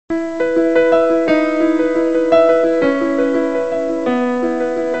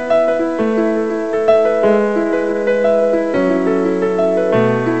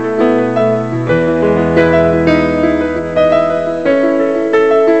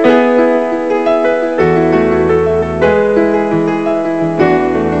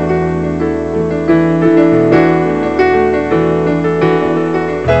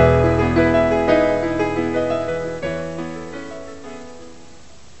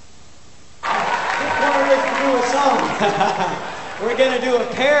song. We're going to do a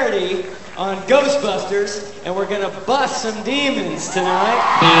parody on Ghostbusters, and we're going to bust some demons tonight.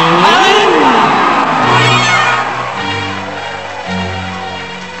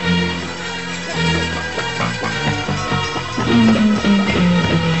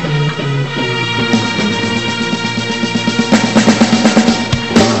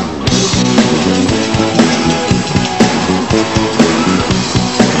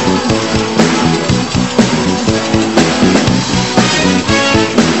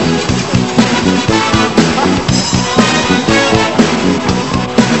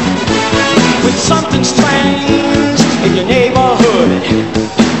 Something strange in your neighborhood.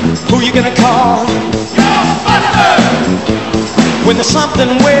 Who you gonna call? Ghostbusters! When there's something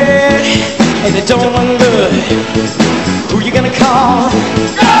weird and it don't look good, who you gonna call?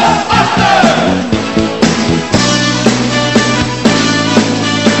 Ghostbusters!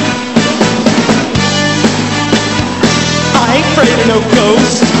 I ain't afraid of no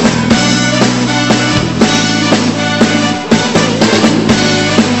ghosts.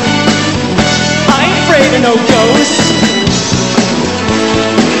 No ghosts.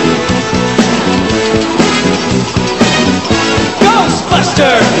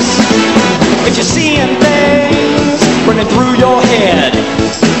 Ghostbusters! If you're seeing things running through your head,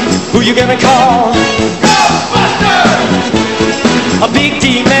 who you gonna call? Ghostbusters! A big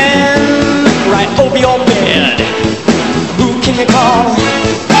demon right over your bed, who can you call?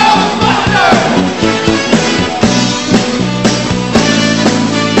 Ghostbusters!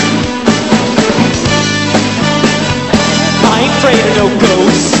 Afraid of no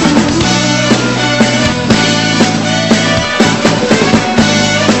ghosts.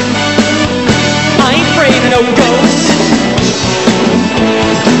 I ain't afraid of no ghosts.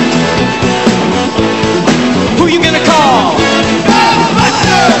 Who you gonna call?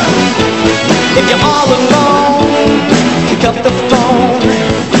 Ghostbusters! If you're all alone, pick up the phone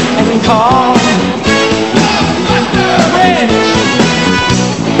and call Ghostbusters!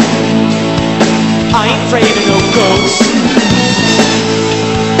 I ain't afraid of no ghosts.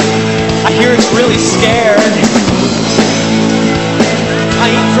 I hear it's really scared. I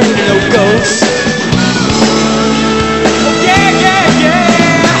ain't afraid of no ghosts. Yeah, yeah,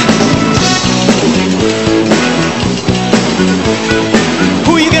 yeah.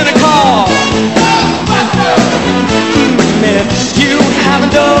 Who you gonna call? Man, if you have a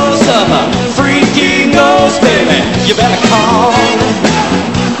dose of a freaky ghost, baby, you better call.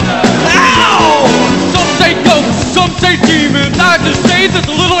 Ow! Some say ghosts, some say demons. I just say there's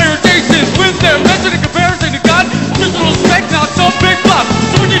a little irritation with their method in comparison to God. Just a little speck, not some big flop.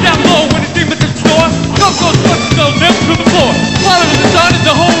 So when you're down low, when it's demons at the door, come Ghostbusters, they'll nail to the floor. Father to the Son and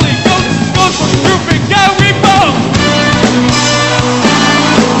the Holy Ghost, Ghostbusters trooping, now we both.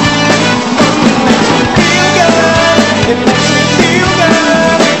 It makes me feel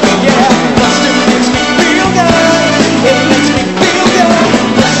good. Yeah, Buster makes me feel good. It makes me feel good.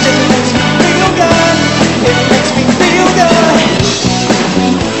 Buster makes me feel good. It makes me feel good.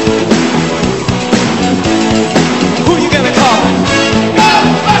 Who you gonna call?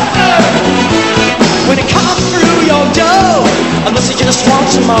 Ghostbusters! When it comes through your door, unless you just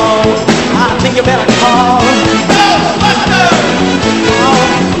want some more, I think you better call Ghostbusters! Oh,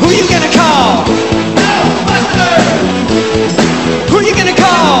 who you gonna call? Ghostbusters! Who you gonna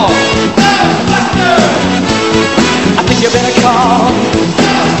call? Ghostbusters! I think you better call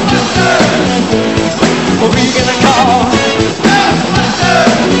Ghostbusters! Well, who you gonna call?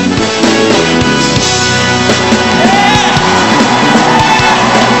 Ghostbusters!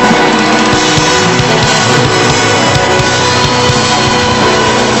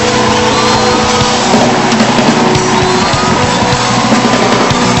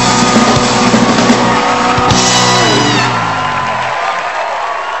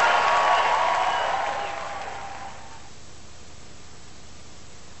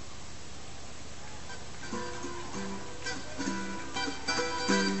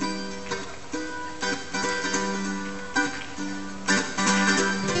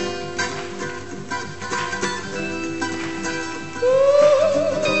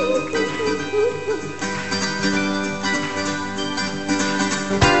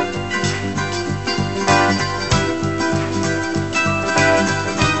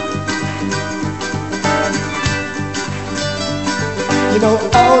 You know,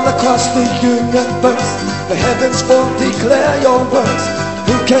 all across the universe, the heavens won't declare your works.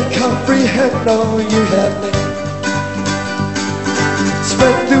 Who can comprehend all you have made?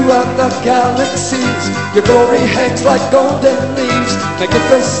 Spread throughout the galaxies, your glory hangs like golden leaves.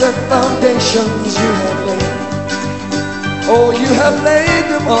 Magnificent foundations you have laid. Oh, you have laid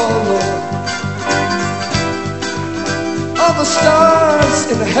them all, Lord. the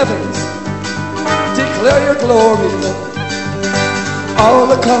stars in the heavens declare your glory, Lord. All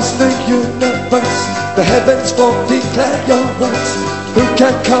across the universe, the heavens won't declare your works. Who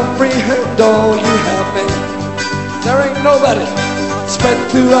can comprehend all you have made? There ain't nobody. Spread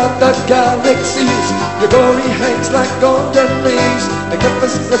throughout the galaxies, your glory hangs like golden leaves.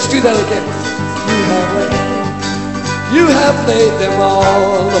 Let's do that again. You have laid them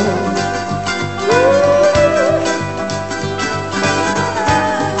all.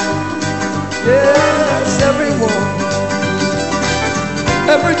 Yes, everyone,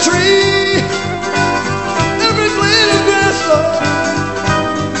 every tree, every blade of grass, Lord,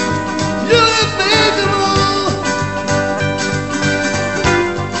 you have made them all.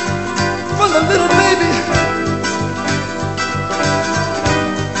 From the little baby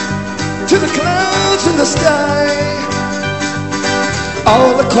to the clouds in the sky,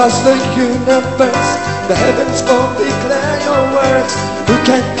 all across the universe, the heavens won't declare your works. Who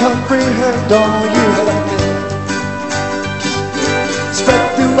can comprehend all you have made? Spread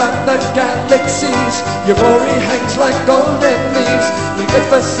throughout the galaxies, your glory hangs like golden leaves.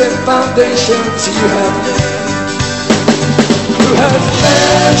 Magnificent foundations you have laid. Who has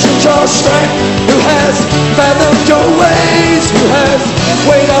measured your strength? Who has fathomed your ways? Who has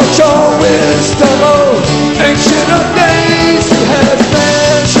weighed out your wisdom, oh ancient of days? Who has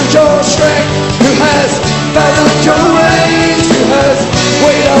measured your strength? Who has fathomed your ways? Who has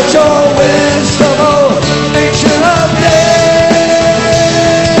weighed out your wisdom, oh ancient of days?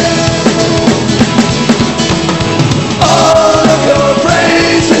 All of your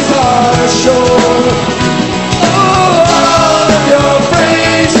praises are sure. Oh, all of your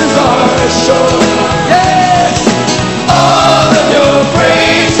praises are sure. Yes, all of your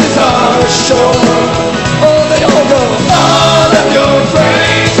praises are sure. Oh, they all go. All of your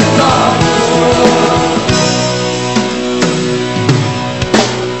praises are sure.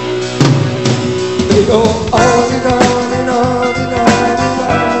 They go on and on and on and on and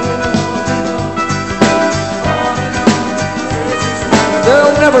on.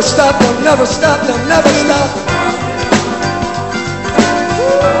 They'll never stop, they'll never stop, they'll never stop.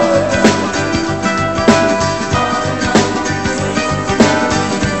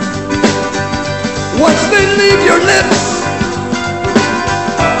 Once they leave your lips,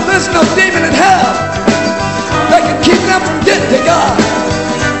 there's no demon in hell that can keep them from getting to God.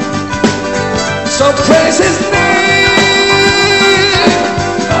 So praise His name.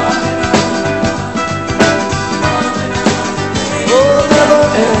 Oh, never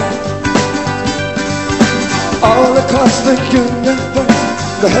end. All across the universe,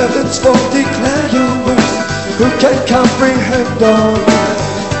 the heavens won't declare your works. Who can comprehend all you have?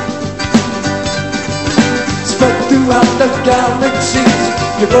 Spread throughout the galaxies,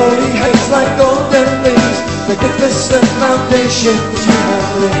 your glory hangs like golden leaves. Magnificent foundations you have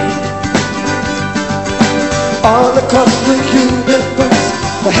laid. All across the universe,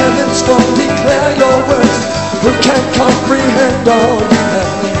 the heavens won't declare your works. Who can comprehend all you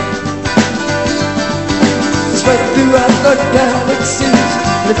have made? Spread throughout the galaxies,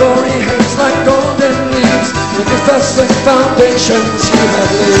 your glory hangs like golden leaves. Magnificent foundations you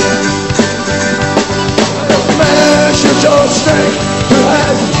have laid. Measured your strength, who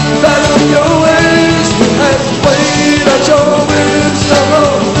has fathomed your ways? Who has weighed out your wisdom,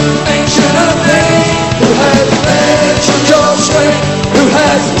 oh ancient of days? Who has measured your strength? Who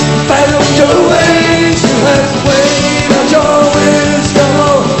has fathomed your ways? Who has weighed out your wisdom,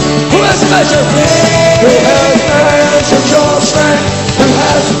 oh who has measured? Who has measured your strength? Who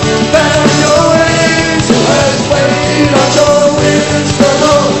has fathomed your ways? Who has weighed out your wisdom,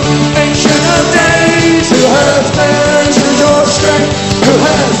 oh ancient of days? Who has measured your strength? Who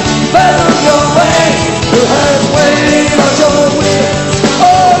has fathomed your way? Who has weighed out your wisdom?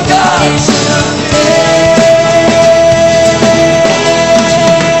 Oh God!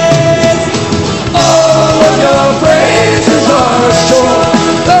 All of your praises are sure.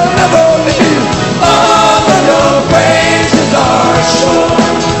 They'll never leave. All of your praises are sure.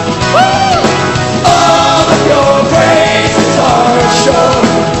 Woo! All of your praises are sure.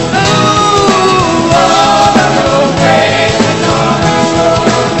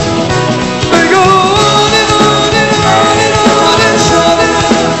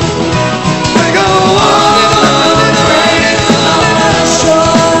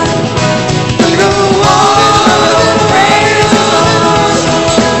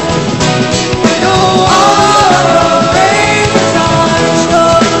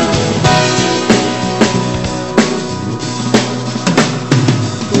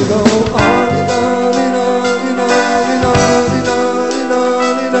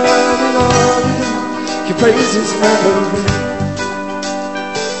 Praises never end.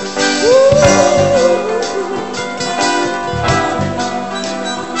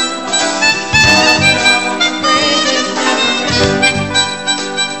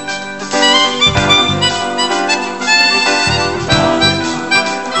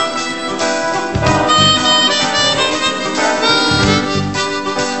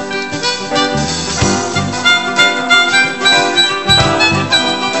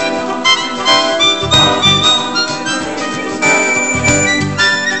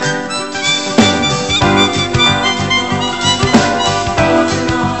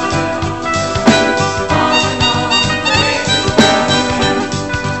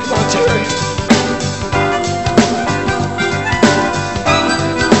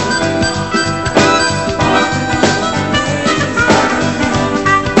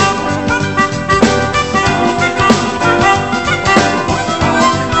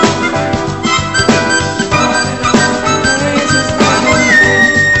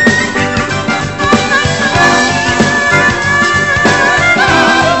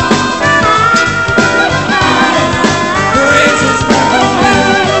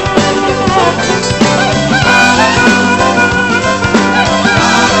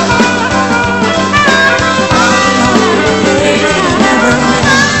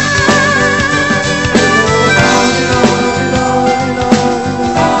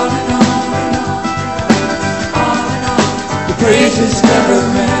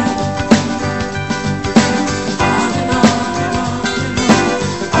 never end.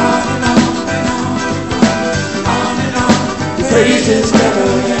 Praises never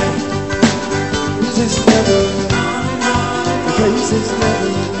end. Praises never end. Praises never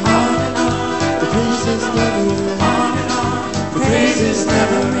end. Praises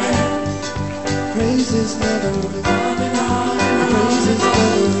never end. Praises never end. Praises never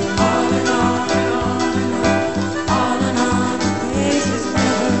end.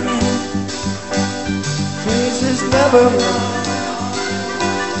 Praises never end. Praises never end.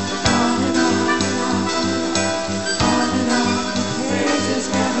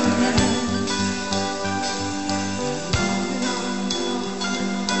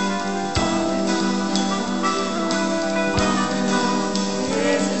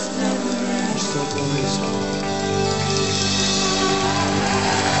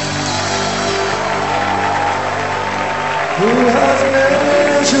 Who has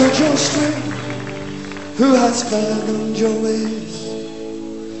measured your strength? Who has fathomed your ways?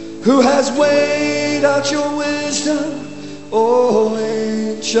 Who has weighed out your wisdom, O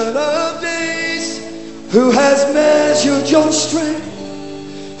Ancient of Days? Who has measured your strength?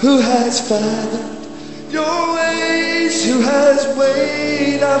 Who has fathomed your ways? Who has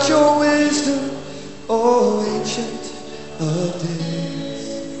weighed out your wisdom, O Ancient of Days?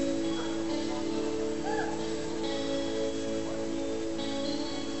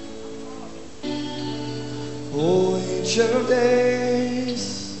 O Ancient of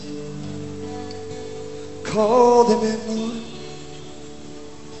Days, call them in, Lord.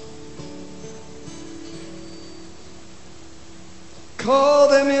 Call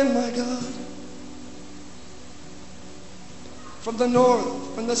them in, my God. From the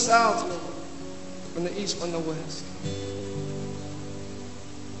north, from the south, Lord. From the east, from the west.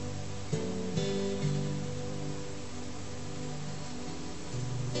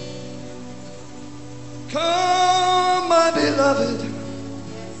 Come, my beloved.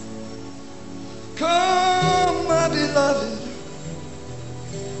 Come, my beloved.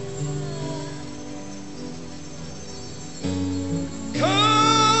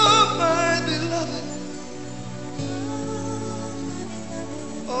 Come, my beloved.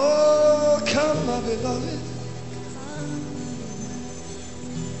 Oh, come, my beloved.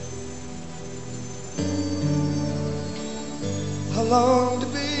 I long to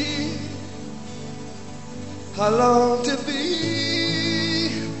be. I long to be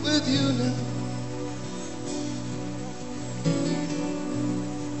with you now.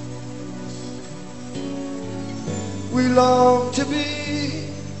 We long to be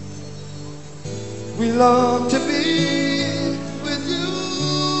with you.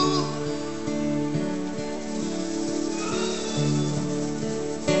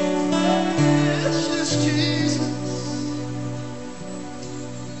 Precious Jesus.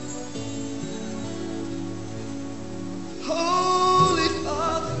 Holy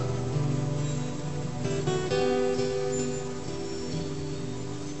Father,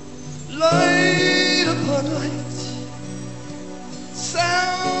 light upon light,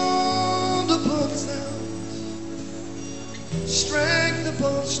 sound upon sound, strength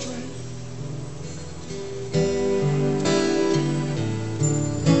upon strength.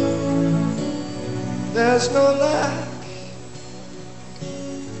 There's no lack,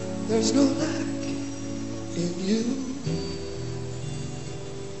 there's no lack in you.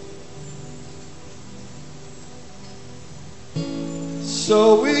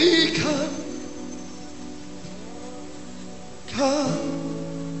 So we come.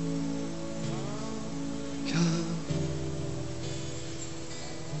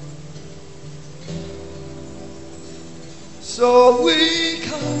 So we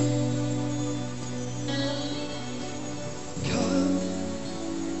come.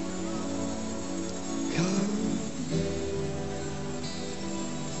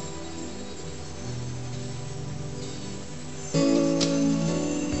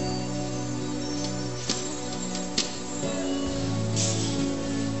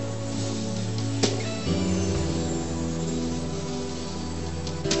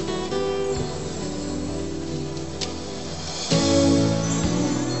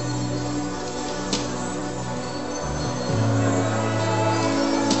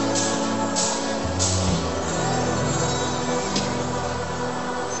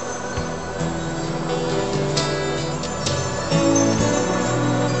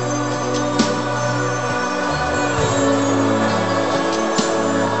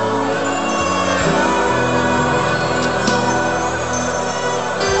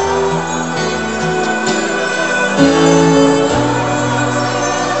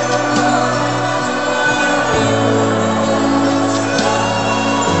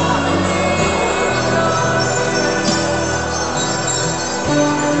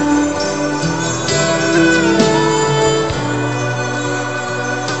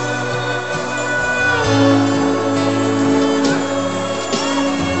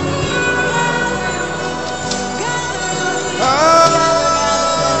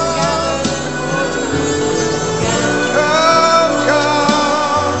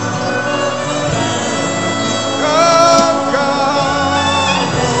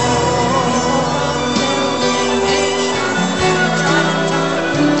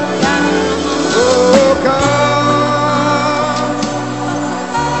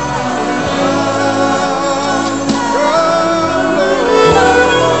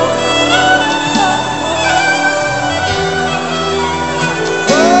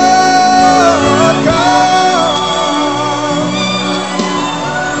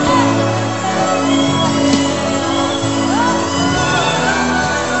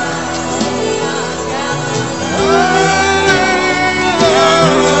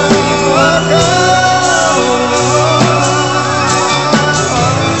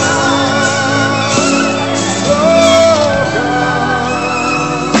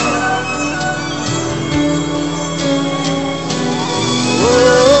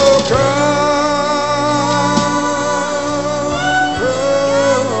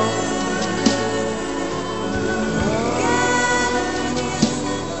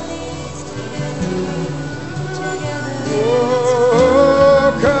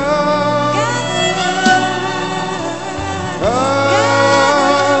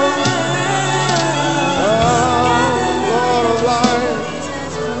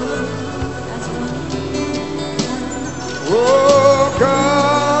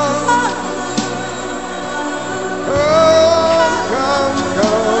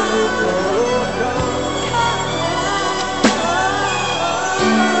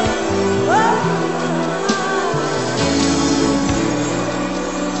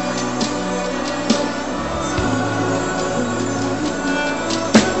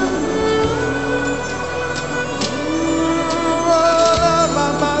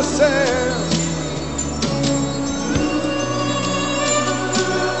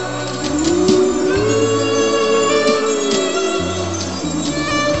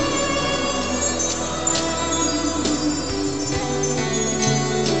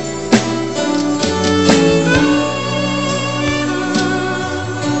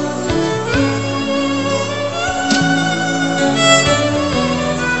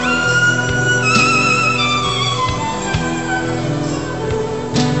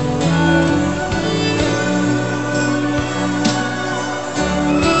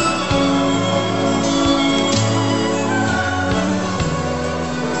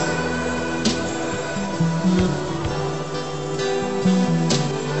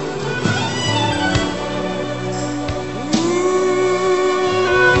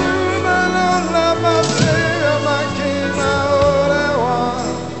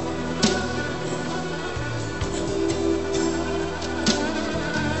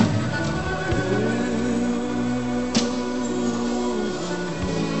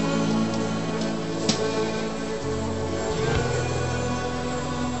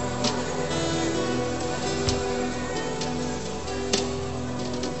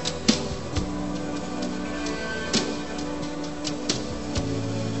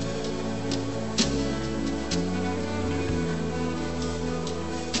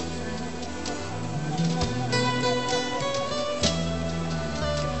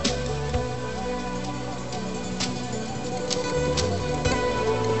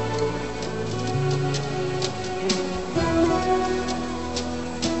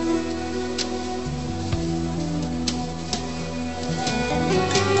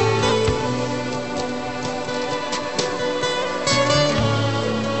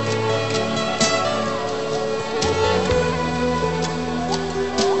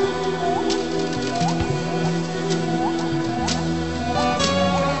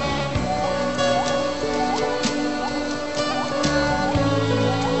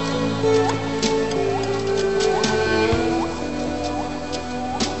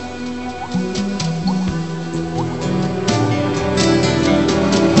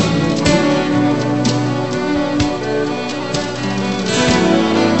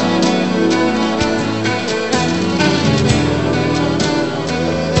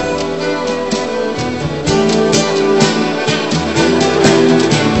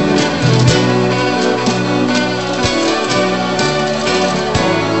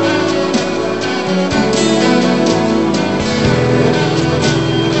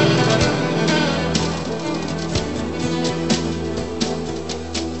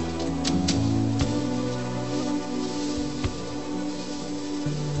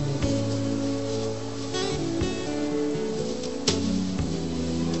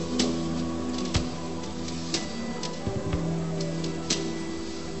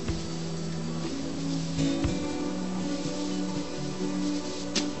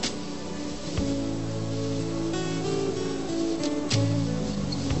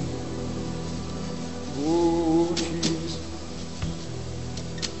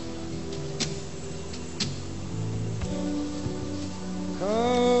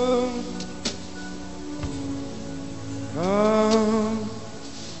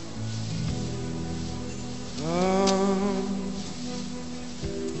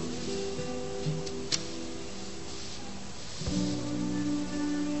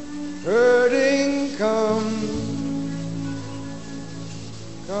 hurting, come,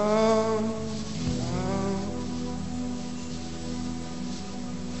 come, come.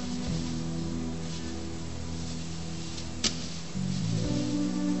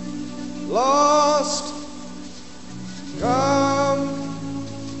 Lost, come,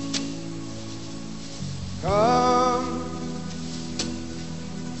 come.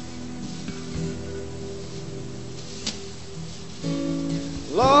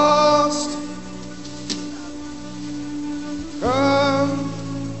 Lost, come,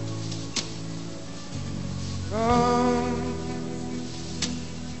 come.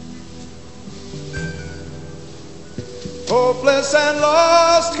 Hopeless and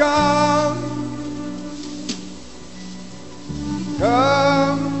lost, come,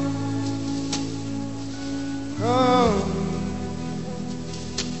 come, come.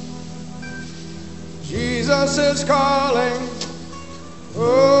 Jesus is calling.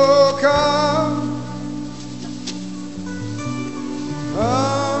 Oh, come,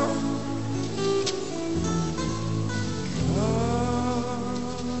 come, come.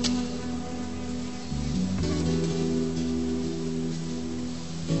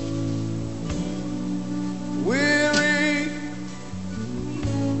 Weary,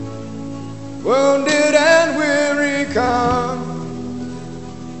 wounded and weary, come.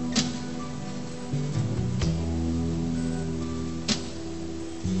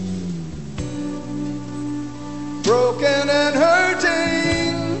 Broken and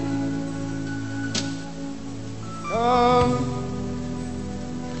hurting, come.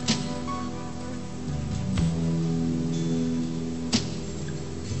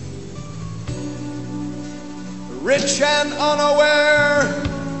 Rich and unaware,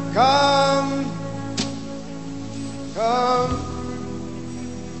 come, come.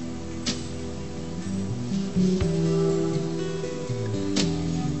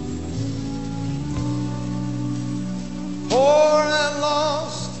 Poor and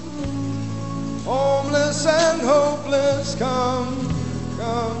lost, homeless come,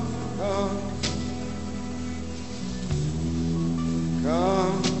 come, come.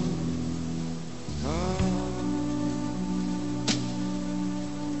 Come, come.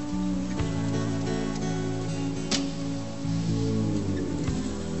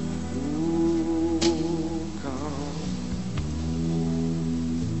 Ooh, come.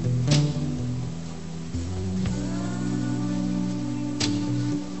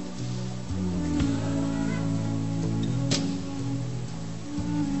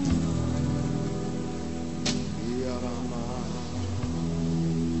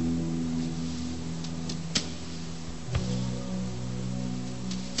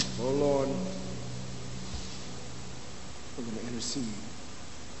 Oh Lord, we're going to intercede.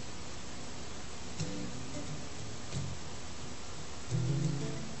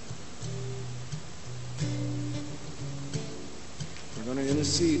 We're going to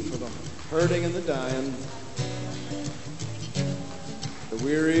intercede for the hurting and the dying, the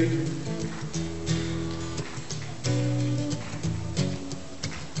weary.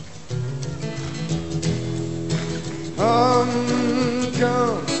 Come,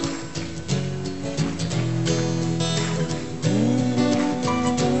 come.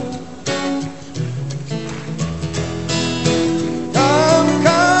 Come,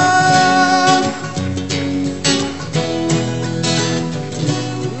 come.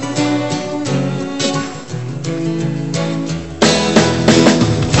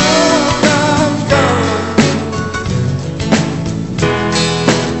 Come, come.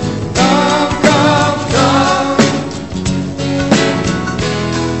 Come, come, come.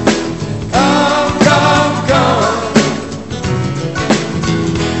 Come, come, come.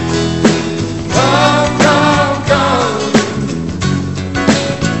 Come, come, come.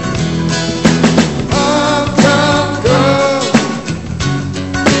 Come, come, come.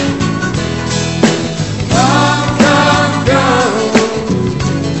 Come, come, come.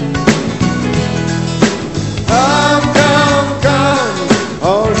 Come, come, come.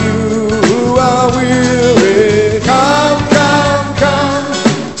 All you who are weary, come, come, come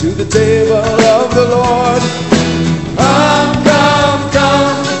to the table of the Lord. Come, come,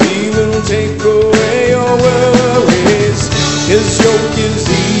 come. He will take away your worries. His yoke is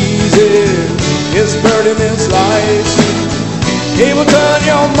easy. His burden is light. He will turn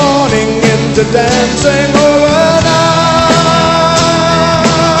your mourning into dancing overnight.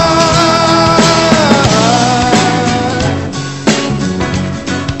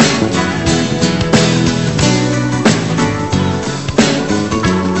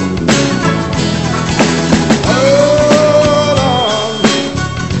 Hold on.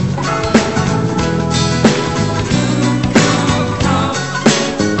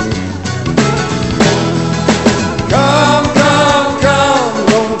 Come, come, come,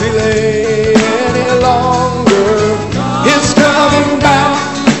 don't delay any longer. His coming back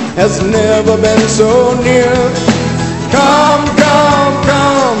has never been so near. Come, come,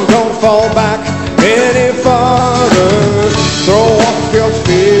 come, don't fall back any farther. Throw off your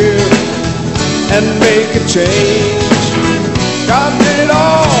fear and make a change. God did it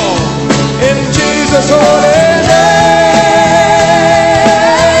all in Jesus' holy name.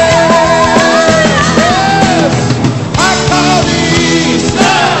 Yes. I call the east,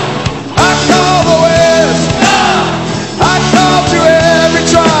 I call the west, I call to every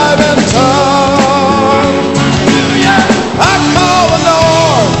tribe and tongue. I call the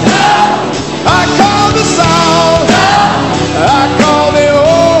north, I call the south, I call the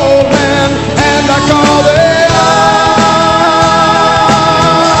old man, and I call the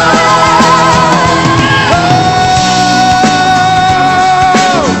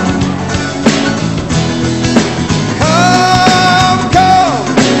come, come.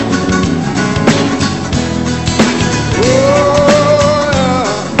 Oh, yeah.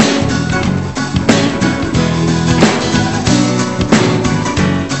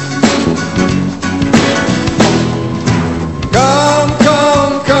 Come,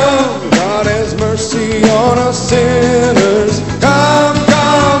 come, come. God has mercy on us sinners. Come,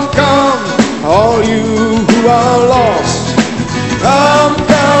 come, come. All you who are lost. Come,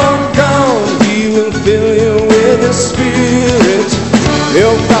 come, come. He will fill you with His Spirit.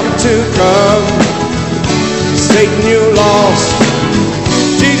 You've got to come. Satan, you lost.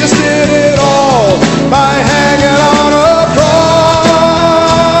 Jesus did it all by hanging on a cross.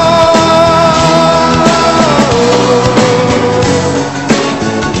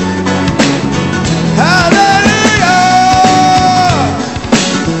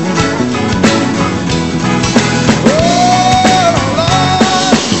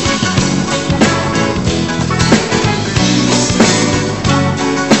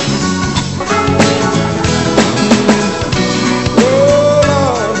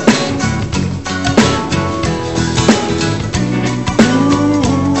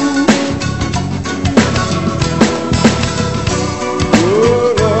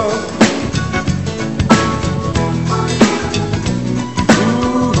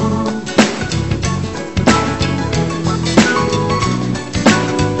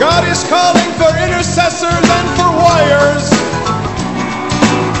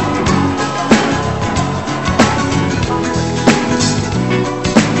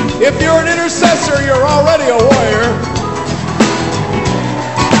 If you're an intercessor, you're already a warrior.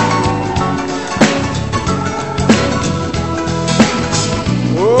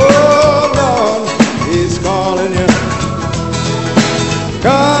 Oh, Lord, He's calling you.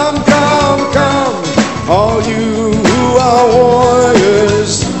 Come, come, come, all you who are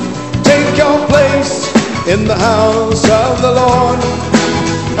warriors. Take your place in the house of the Lord.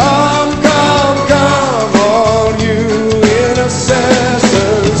 Come, come, come, all you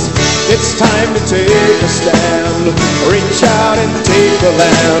intercessors. It's time to take a stand. Reach out and take the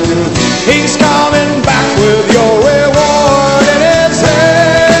land. He's coming back with your reward in His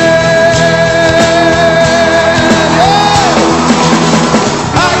hand.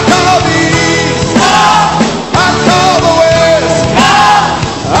 I call the east. I call the west.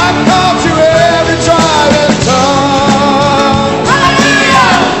 I call to every tribe and tongue.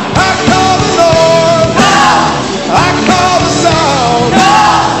 I call the north. I call the south.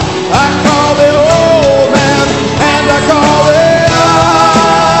 I call the old man and I call the young.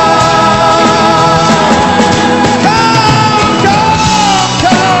 Come, come,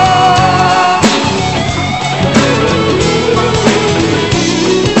 come.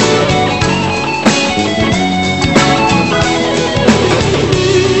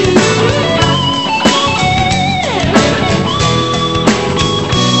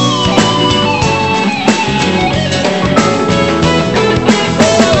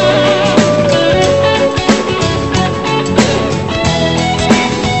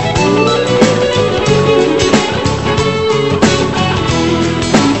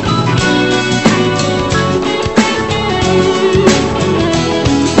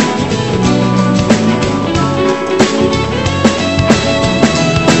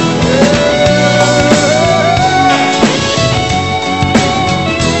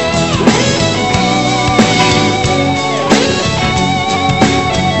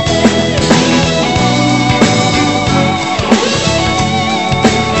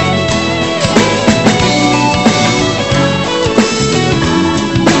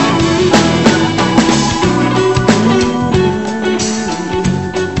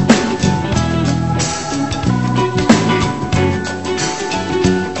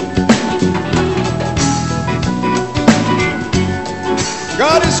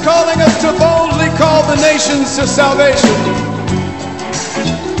 God is calling us to boldly call the nations to salvation.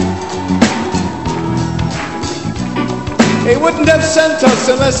 He wouldn't have sent us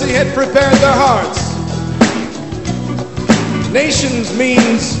unless He had prepared their hearts. Nations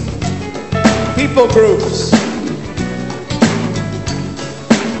means people groups.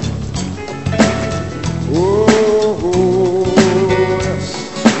 Oh, yes.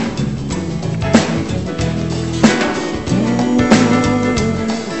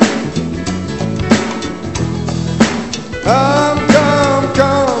 Come, come,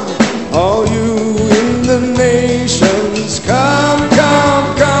 come, all you in the nations. Come,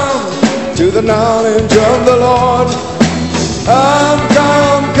 come, come, to the knowledge of the Lord. Come,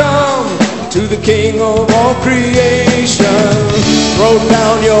 come, come, to the King of all creation. Throw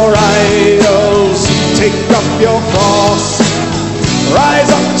down your idols, take up your cross.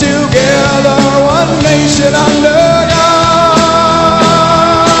 Rise up together, one nation under God.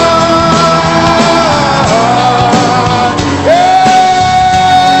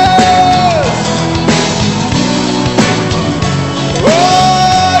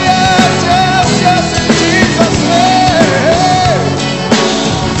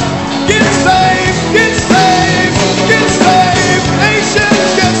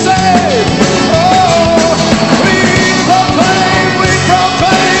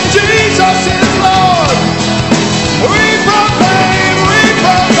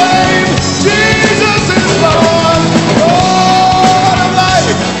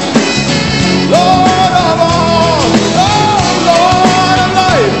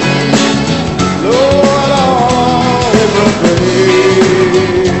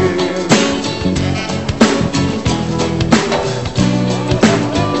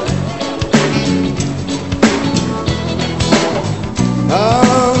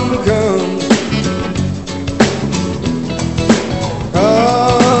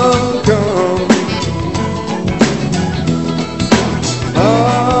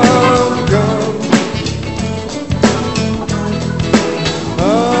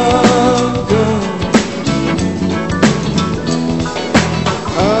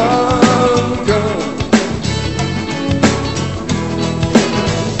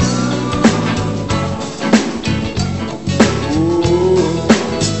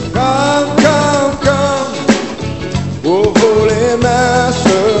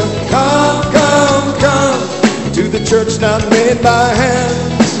 Church not made by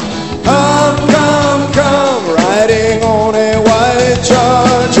hands.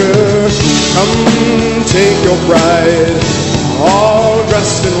 your bride, all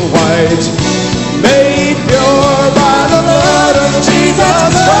dressed in white, made pure by the blood of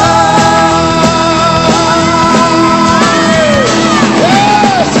Jesus Christ.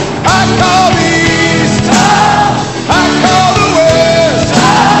 Yes, I call the east, I call the west,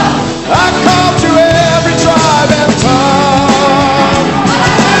 I call to every tribe and tongue.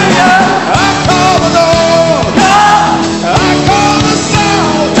 I call the north, I call the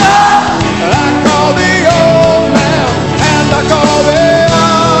south, I call the old man, and I call the young.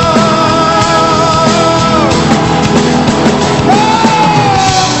 Come,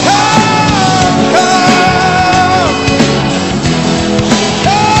 come, come.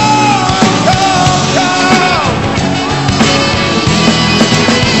 Come, come, come.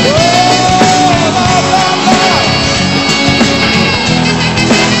 Oh, Lord, Lord,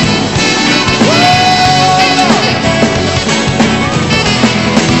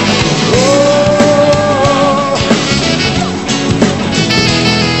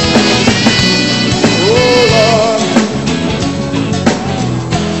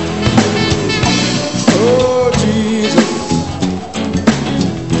 Lord.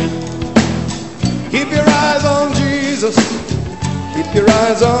 Keep your eyes on Jesus. Keep your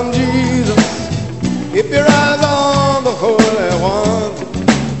eyes on Jesus. Keep your eyes on the Holy One.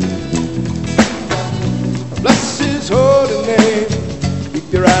 Bless His holy name.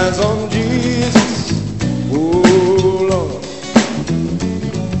 Keep your eyes on Jesus. Oh Lord.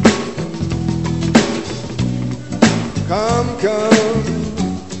 Come, come.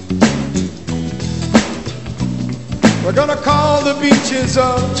 We're gonna call the beaches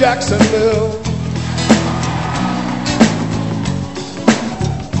of Jacksonville.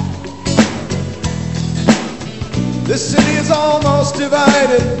 This city is almost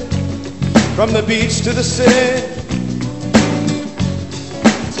divided from the beach to the city.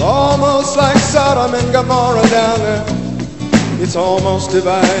 It's almost like Sodom and Gomorrah down there. It's almost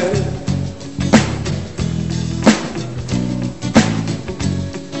divided.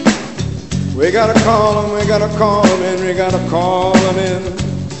 We gotta call them, we gotta call them in, we gotta call them in.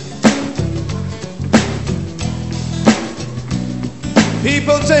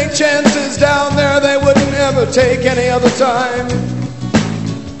 People take chances down there they wouldn't ever take any other time.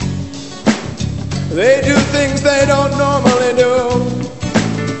 They do things they don't normally do.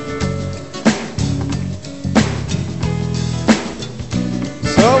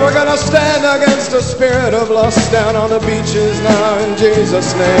 So we're gonna stand against the spirit of lust down on the beaches now in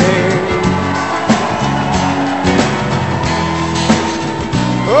Jesus' name.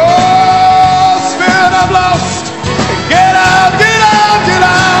 Oh, spirit of lust, get out, get out, get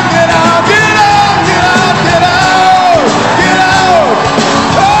out, get out, get out, get out, get out, get out.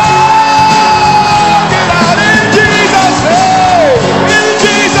 Oh, get out in Jesus' name, in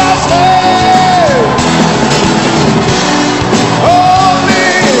Jesus' name. Holy,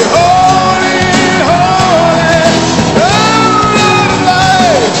 holy, holy, Lord of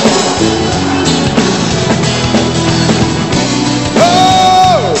life.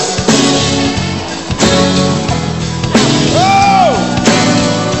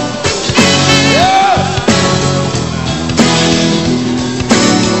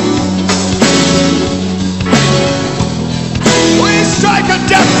 Strike a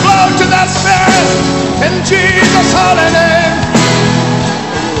death blow to that spirit in Jesus' holy name.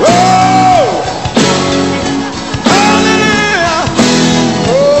 Oh, hallelujah.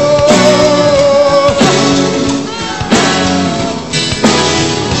 Oh,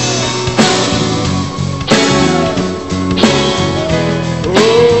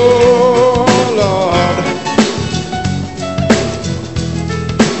 Lord.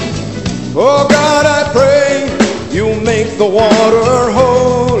 Oh, God, I pray you make the water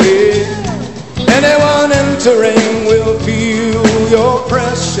holy. Anyone entering will feel your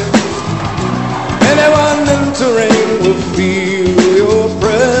presence. Anyone entering will feel your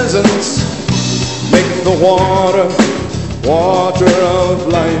presence. Make the water, water of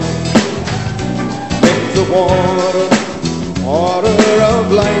life. Make the water, water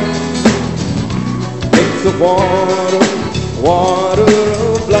of life. Make the water, water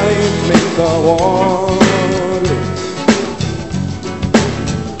of life. Make the water.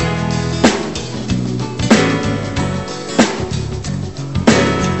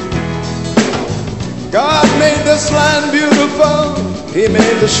 God made this land beautiful. He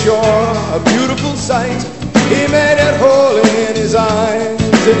made the shore a beautiful sight. He made it holy in His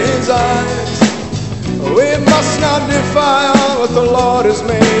eyes, in His eyes. We must not defile what the Lord has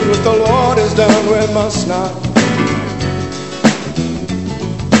made, what the Lord has done. We must not.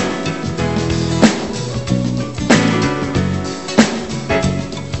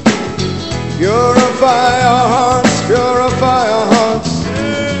 You're a Purify our hearts, purify our hearts.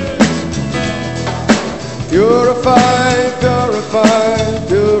 Purify, purify,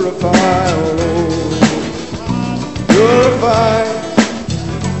 purify, oh Lord. Purify.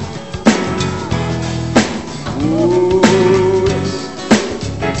 Ooh, yes.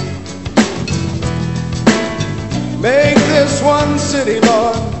 Make this one city,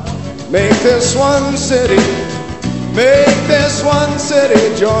 Lord. Make this one city. Make this one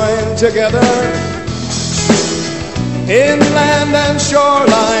city join together. Inland and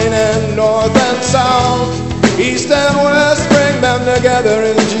shoreline and north and south, east and west, bring them together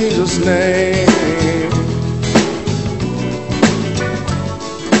in Jesus' name.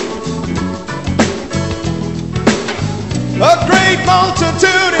 A great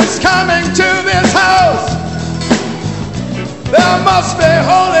multitude is coming to this house. There must be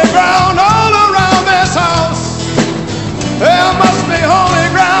holy ground all around this house. There must be holy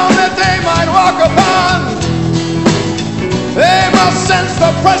ground that they might walk upon. They must sense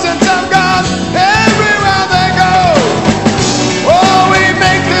the presence of God everywhere they go. Oh, we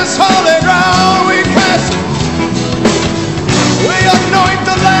make this holy ground, we cast, we anoint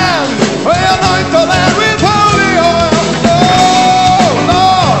the land, with holy oil. Oh,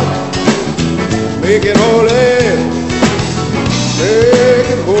 Lord, make it holy,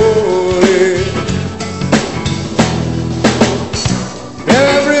 make it holy.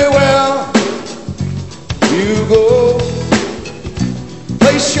 Everywhere you go,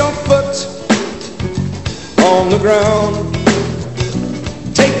 place your foot on the ground.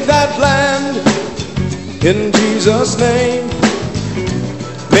 Take that land in Jesus' name.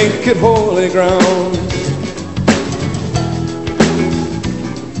 Make it holy ground.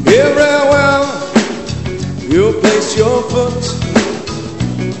 Everywhere you place your foot,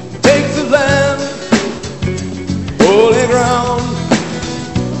 take the land, holy ground.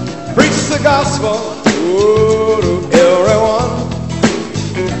 Preach the gospel to everyone.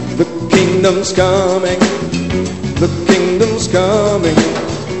 The kingdom's coming, the kingdom's coming,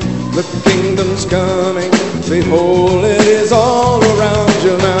 the kingdom's coming. Behold, it is all around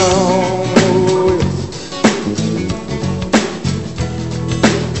you now.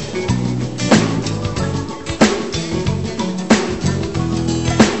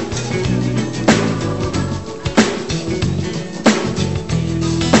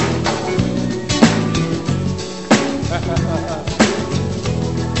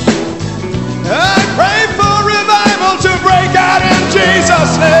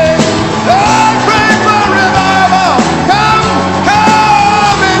 Jesus' name. I pray for revival.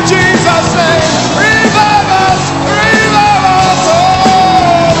 Come in Jesus' name. Revive us, oh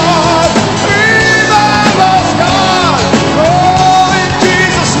Lord. Revive us, God. Oh, in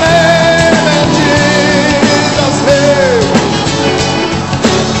Jesus' name, in Jesus' name.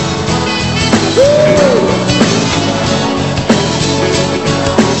 Woo.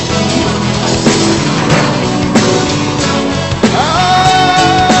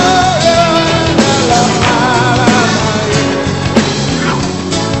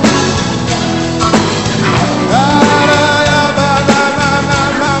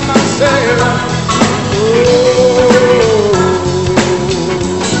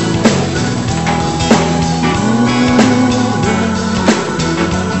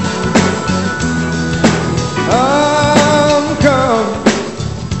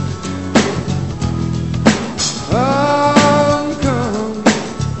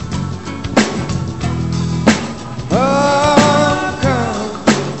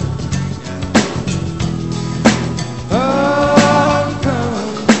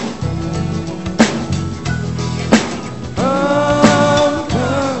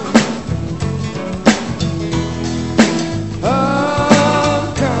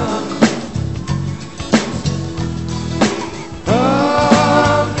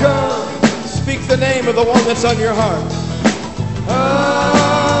 The name of the one that's on your heart.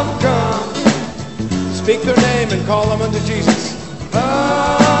 Come. Speak their name and call them unto Jesus.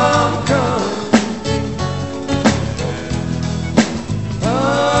 Come. Come.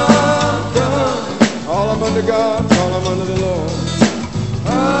 Call them unto God. Call them unto the Lord.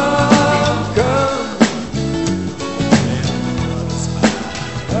 Come.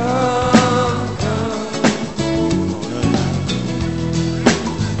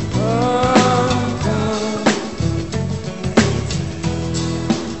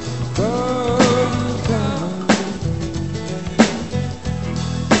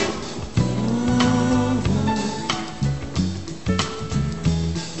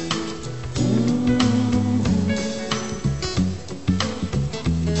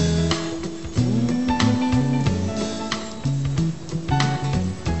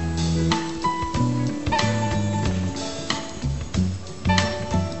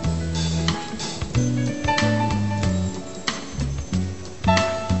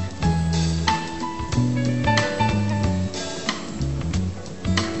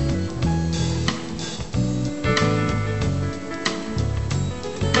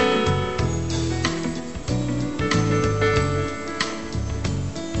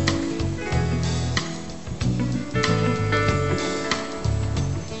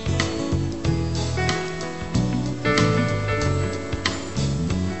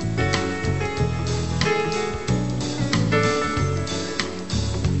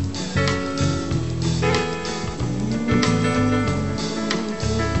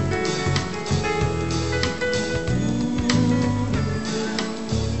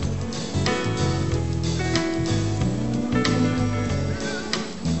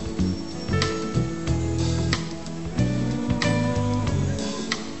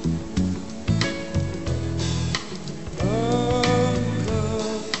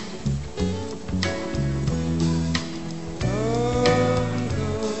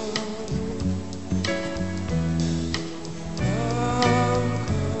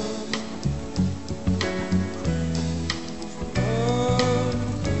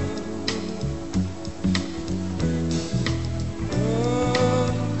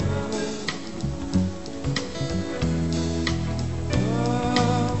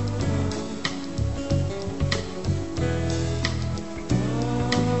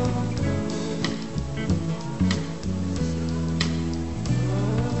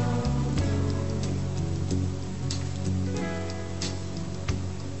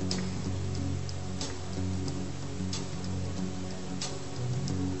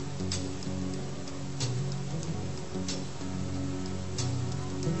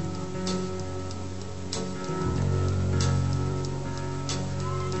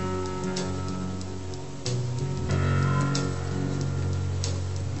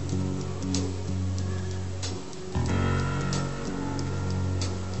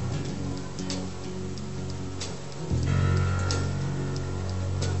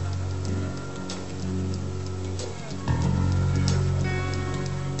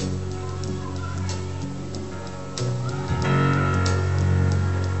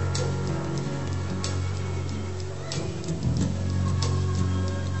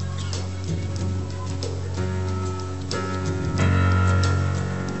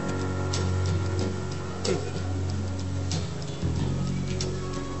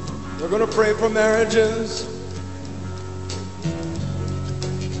 going to pray for marriages.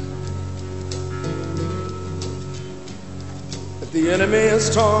 If the enemy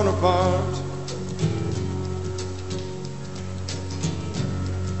is torn apart,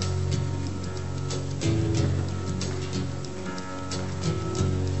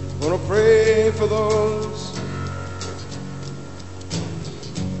 I'm going to pray for those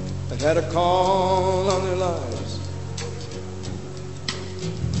that had a call on their lives.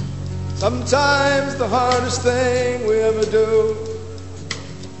 Sometimes the hardest thing we ever do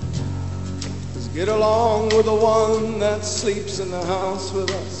is get along with the one that sleeps in the house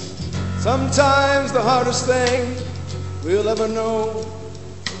with us. Sometimes the hardest thing we'll ever know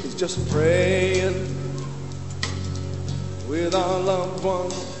is just praying with our loved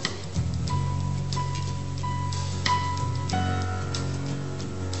ones.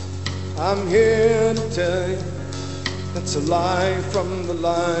 I'm here to tell you that's a lie from the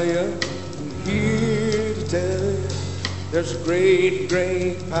liar. I'm here to tell you there's great,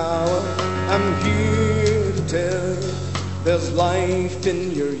 great power. I'm here to tell you there's life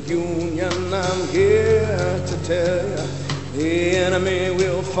in your union. I'm here to tell you the enemy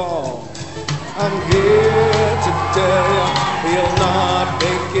will fall. I'm here to tell you he'll not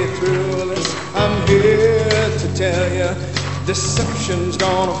make it through this. I'm here to tell you deception's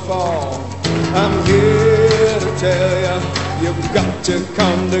gonna fall. I'm here to tell you you've got to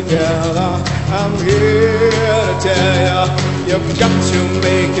come together. I'm here to tell you you've got to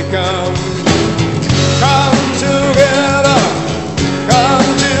make it come. Come together, come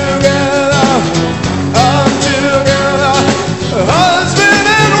together, come together. Husband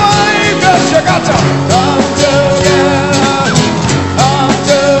and wife, yes, you got to come together, come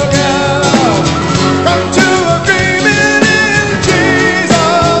together, come to agreement in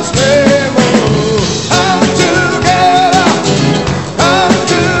Jesus' name. Come together,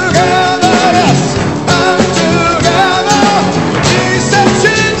 yes, come together.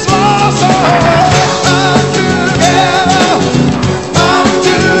 Deception's lost, come together.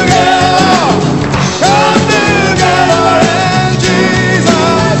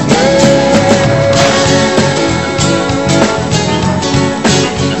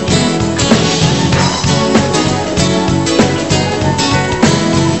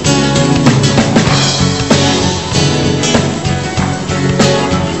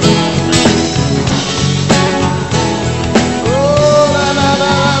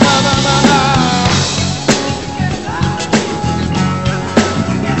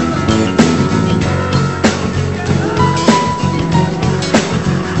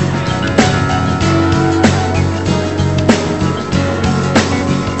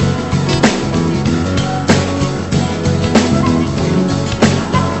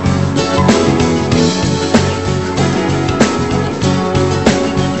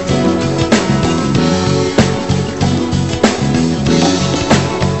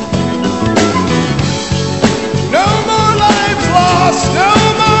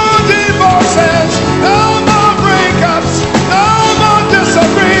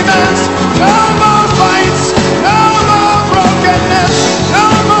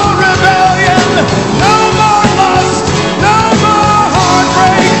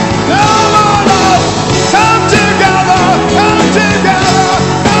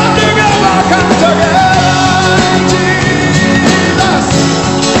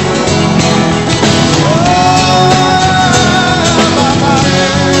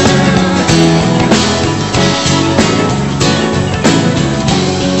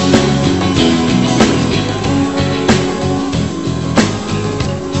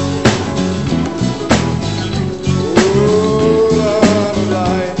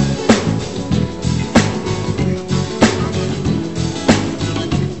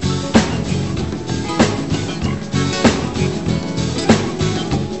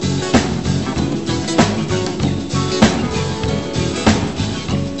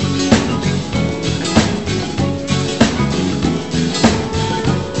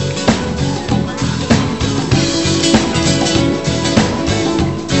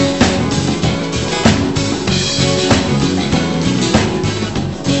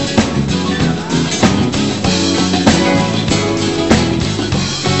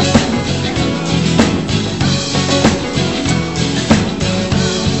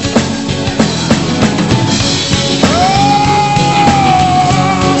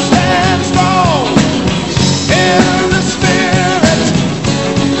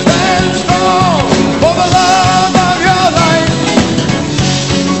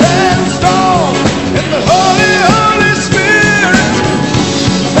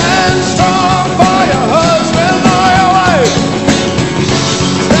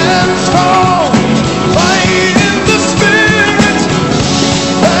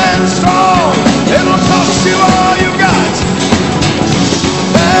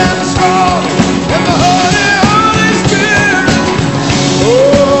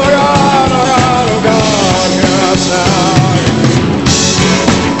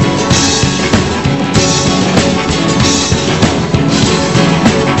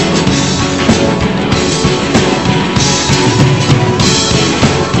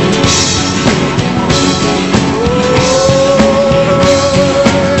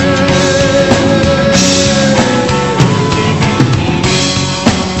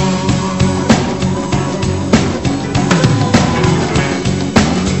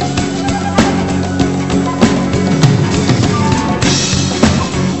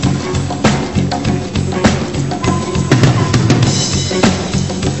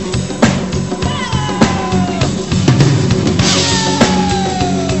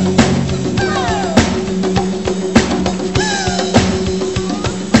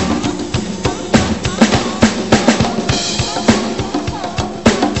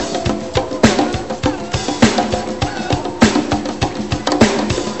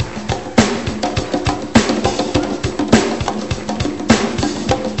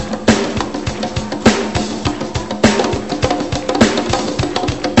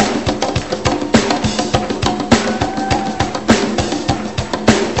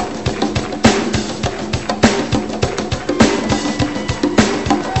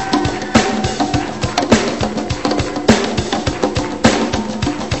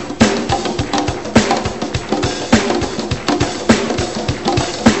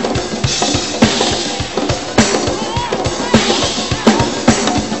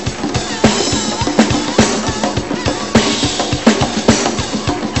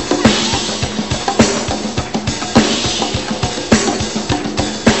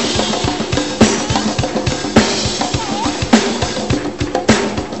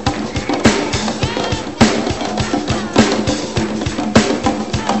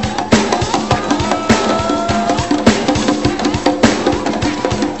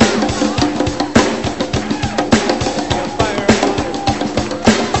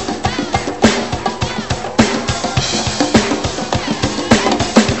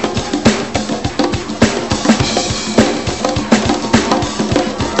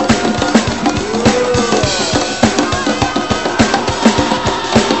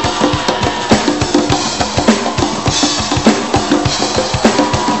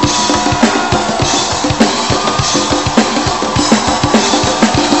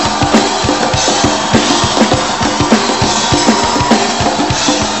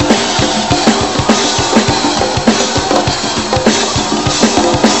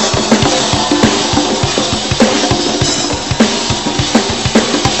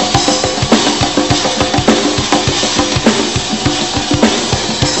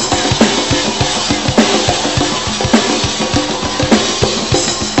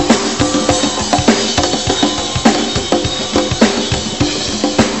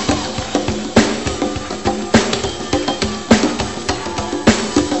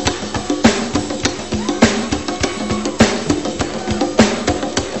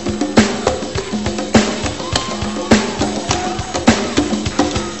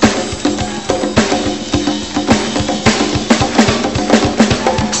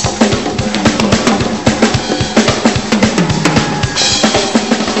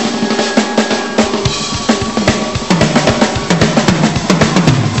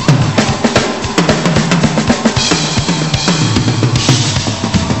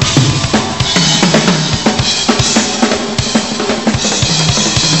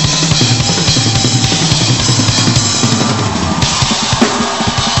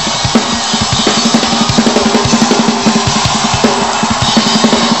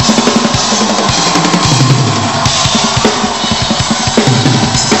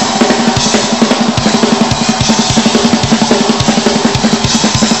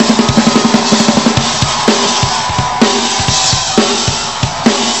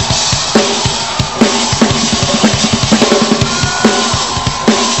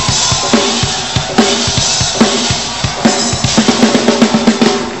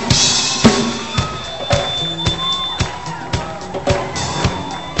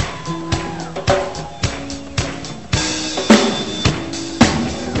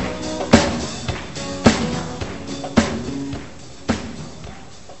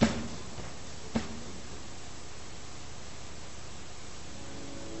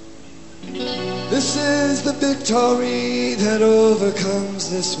 victory that overcomes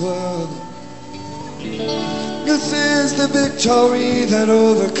this world. This is the victory that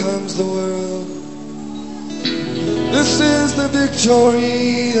overcomes the world. This is the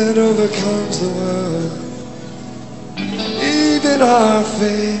victory that overcomes the world. Even our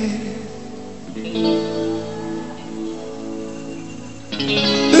faith.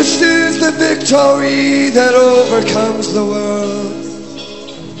 This is the victory that overcomes the world.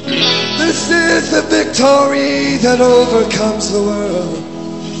 This is the victory that overcomes the world.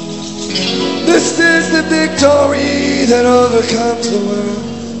 This is the victory that overcomes the world.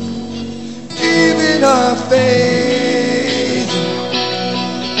 Even our faith.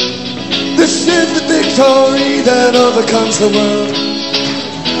 This is the victory that overcomes the world.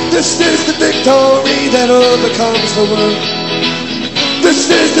 This is the victory that overcomes the world. This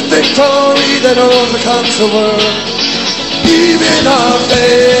is the victory that overcomes the world. Even our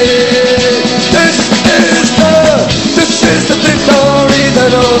faith. This is the victory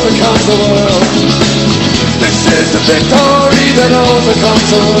that overcomes the world. This is the victory that overcomes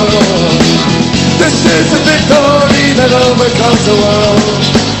the world. This is the victory that overcomes the world.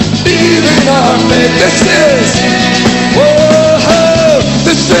 Even our faith. This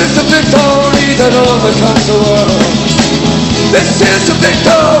is the victory that overcomes the world. This is the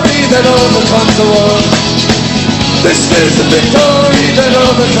victory that overcomes the world. This is the victory that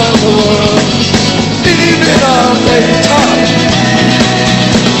overcomes the world. Even our faith.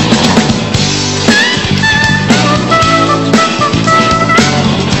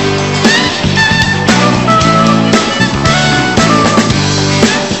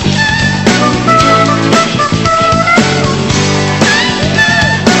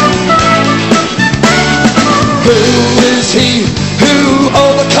 Who is he who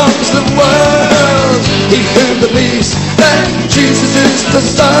overcomes the world? He who believes that Jesus is the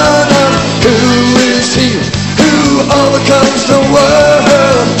Son of. Who is he who overcomes the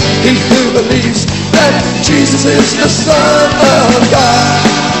world? He who believes that Jesus is the Son of God.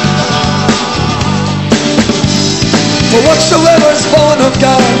 For whatsoever is born of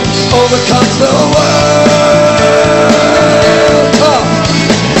God overcomes the world.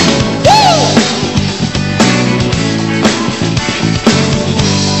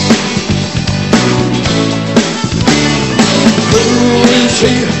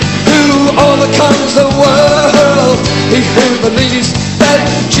 He who overcomes the world, he who believes that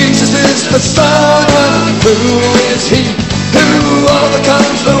Jesus is the Son of. Who is he who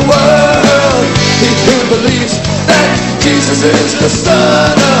overcomes the world? He who believes that Jesus is the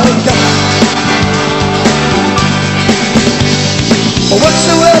Son of God. For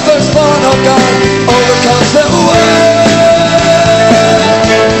whatsoever is born of God overcomes the world.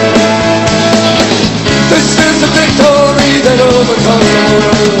 This is the victory that overcomes the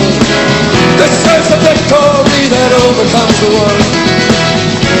world. This is the victory that overcomes the world.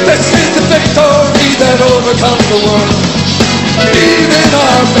 This is the victory that overcomes the world. Even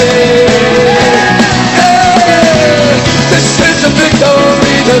our faith. Hey, this is the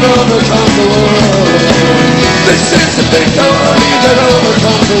victory that overcomes the world. This is the victory that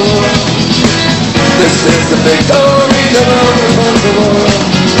overcomes the world. This is the victory that overcomes the world.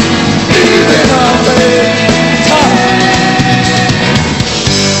 Even our faith.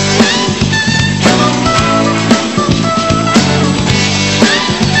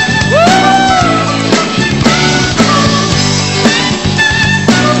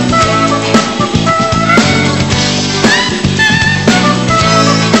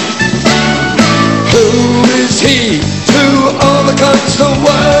 Who is he who overcomes the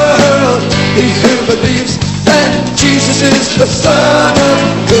world? He who believes that Jesus is the Son of.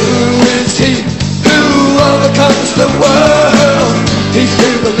 Who is he who overcomes the world? He who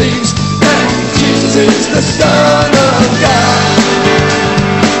believes that Jesus is the Son of God.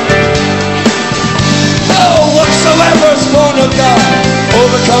 Oh, whatsoever is born of God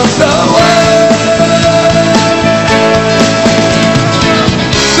overcomes the world.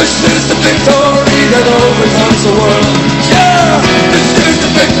 This is the victory that overcomes the world. Yeah, this is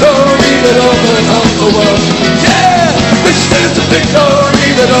the victory that overcomes the world. Yeah, this is the victory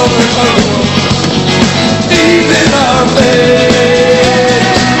that overcomes the world. Even our faith.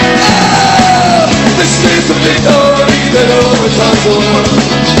 Oh, this is the victory that overcomes the world.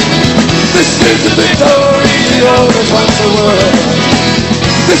 This is the victory that overcomes the world.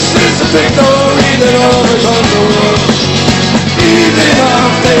 This is the victory that overcomes the world. Even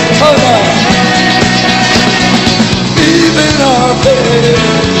our faith. Hold on. Even our faith.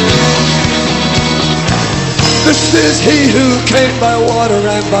 This is he who came by water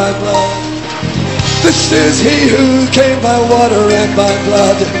and by blood. This is he who came by water and by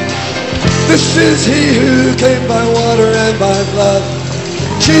blood. This is he who came by water and by blood,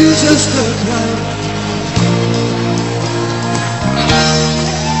 Jesus the Christ.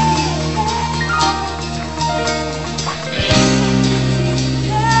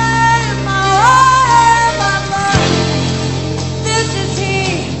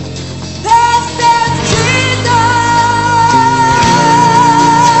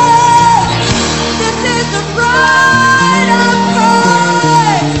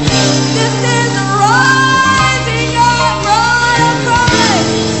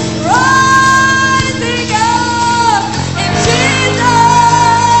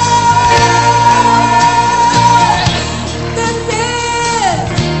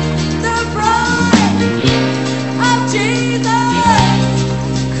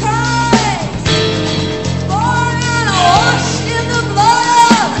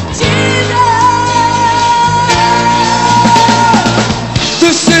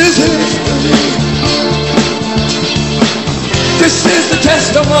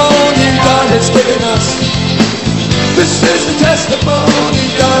 Testimony God has given us. This is the testimony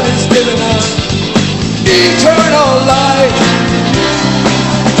God has given us. Eternal life.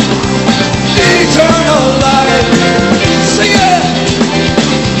 Eternal life. Sing it.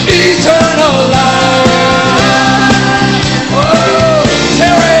 Eternal life. Oh,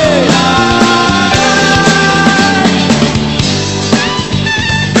 Terry.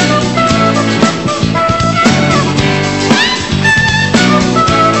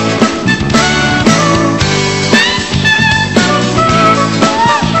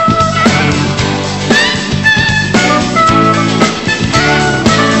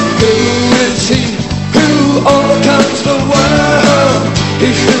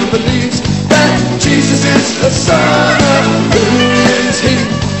 Believes that Jesus is the Son. Who is he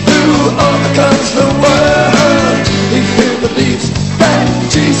who overcomes the world? He who believes that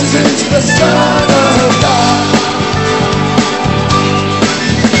Jesus is the Son of God.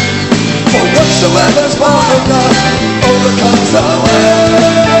 For whatsoever's born of God overcomes the world.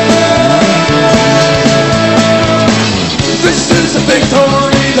 This is the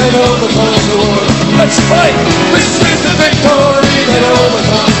victory that overcomes the world. Let's fight. This is the victory that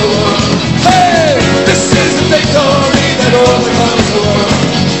overcomes the world. Hey, this is the victory that overcomes the world.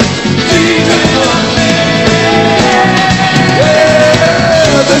 Even on me.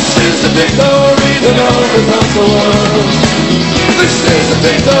 Yeah, this is the victory that overcomes the world. This is the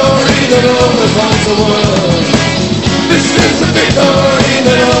victory that overcomes the world. This is the victory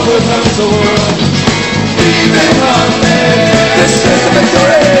that overcomes the world. Even on me. This is the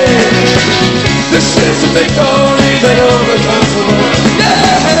victory. This is the victory that overcomes the world. Yeah,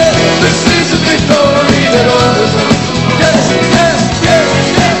 this is the victory that overcomes the world. Yes, yes, yes,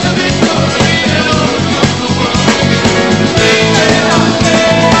 yes, the victory that overcomes the world. Even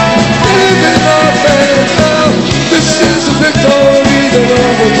our faith, this is the victory that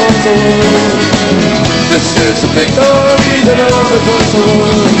overcomes the world. This is the victory that overcomes the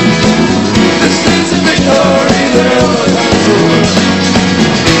world. This is the victory that overcomes the world.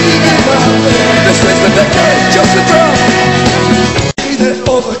 This is the victory, just the drum, that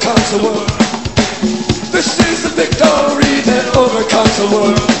overcomes the world. This is the victory that overcomes the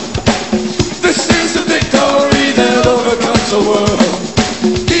world. This is the victory that overcomes the world.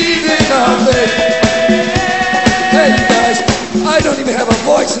 Even our faith. Hey, you guys, I don't even have a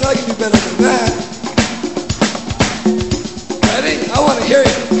voice and I can do better than that. Ready? I want to hear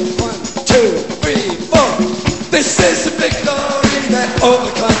you. 1, 2, 3, 4. This is the victory that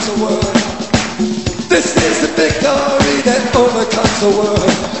overcomes the world. This is the victory that overcomes the world.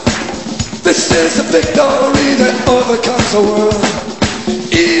 This is the victory that overcomes the world.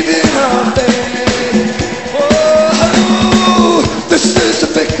 Even our faith. Oh, this is the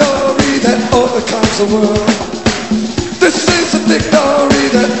victory that overcomes the world. This is the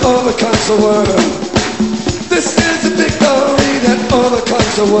victory that overcomes the world. This is the victory that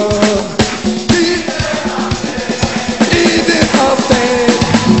overcomes the world. Even our faith.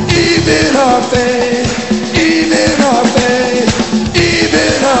 Even our faith, even our faith,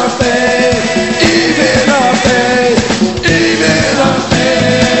 even our faith, even our faith, even our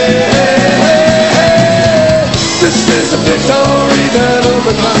faith. This is the victory that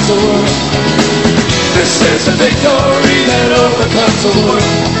overcomes the world. This is the victory that overcomes the world.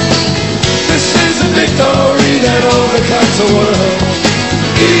 This is the victory that overcomes the world.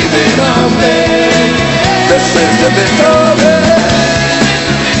 Even our faith. This is the victory.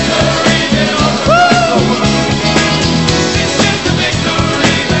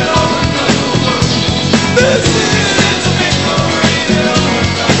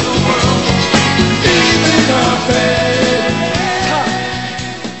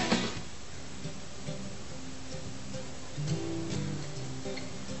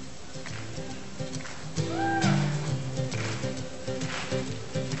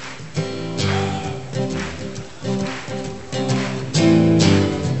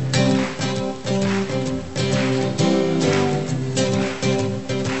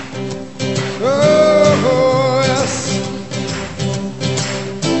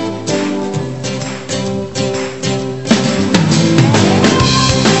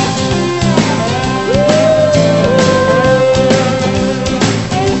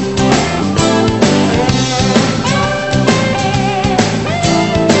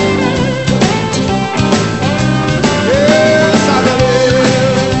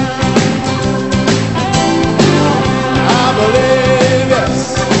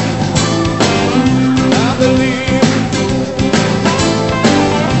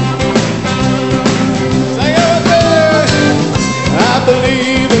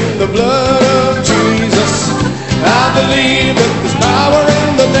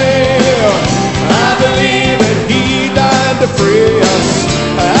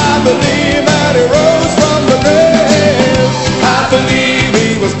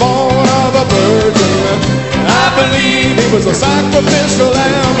 sacrificial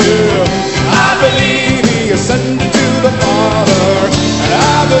lamb. I believe he ascended to the Father, and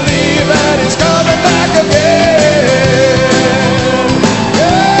I believe that he's coming back again.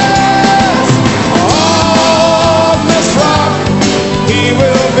 Yes, on this rock he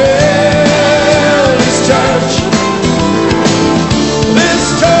will build his church. This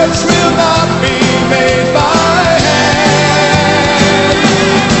church will not be made by hand.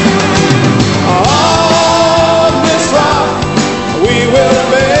 On this rock we will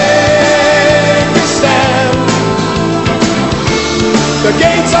make a stand. The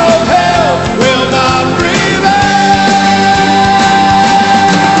gates of hell will not prevail.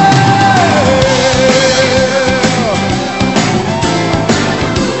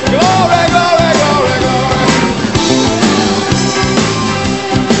 Glory, glory, glory, glory.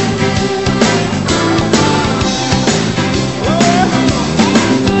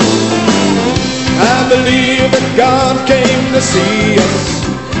 I believe that God came to see us.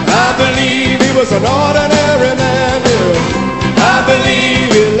 I believe he was an ordinary man. I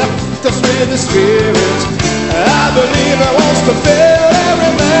believe he left us with his Spirit. I believe he wants to fill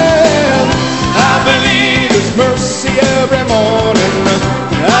every man. I believe his mercy every morning.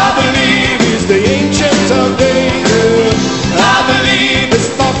 I believe he's the Ancient of Days. I believe his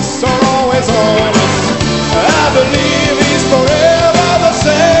thoughts are always on us. I believe he's forever the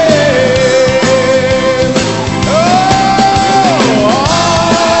same. Oh,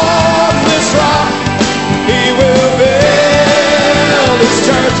 on this rock he will build his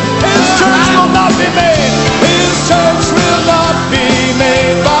church. His church will not be made. His church will not be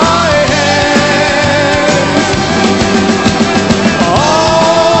made by hands.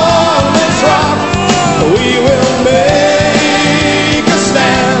 On this rock we will make a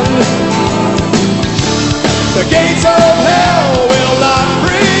stand. The gates of hell will not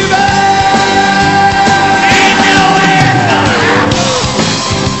prevail. Ain't nowhere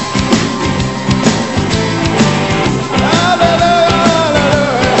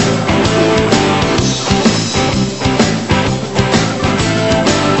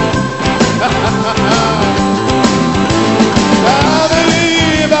I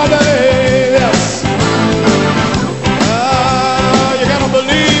believe, yes. You gotta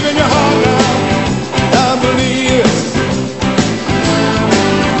believe in your heart now. I believe it.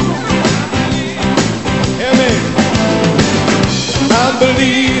 Hear me. I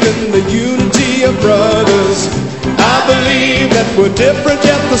believe in the unity of brothers. I believe that we're different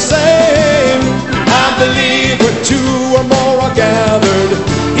yet the same. I believe where two or more are gathered,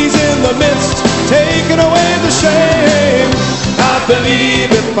 he's in the midst, taking away the shame. I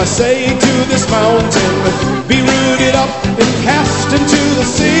believe if I say to this mountain, be rooted up and cast into the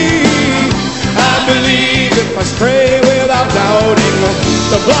sea. I believe if I pray without doubting,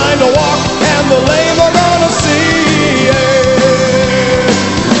 the blind will walk and the lame are gonna see.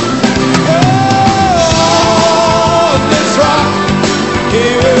 Oh, on this rock he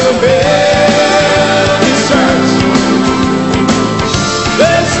will build his church.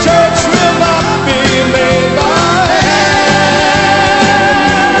 This church will not be made by hand.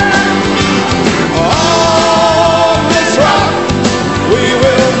 On this rock we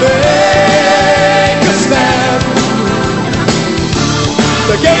will make a stand.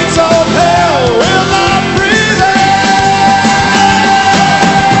 The gates of hell will not prevail.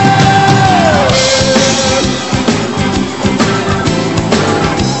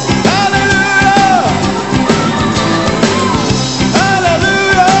 Hallelujah!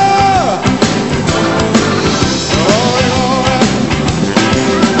 Hallelujah! Glory, glory.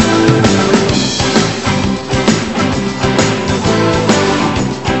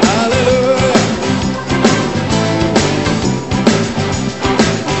 Hallelujah!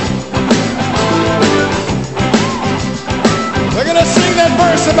 We're going to sing that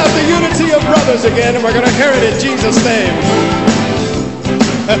verse about the unity of brothers again, and we're going to hear it in Jesus' name.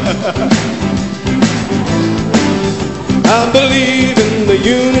 I believe in the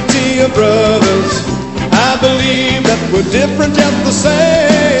unity of brothers. I believe that we're different yet the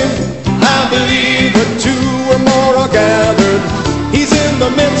same. I believe where two or more are gathered, he's in the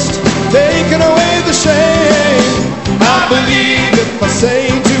midst, taking away the shame. I believe if I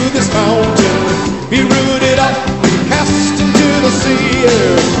say to this mountain, be rooted up and cast into the sea.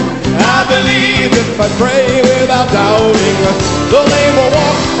 I believe if I pray without doubting, the lame will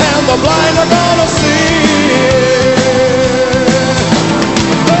walk and the blind are gonna see.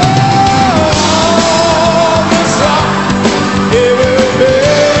 On this rock he will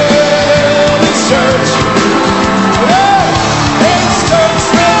build his church. His church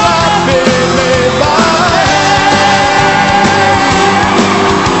will not be made by hand.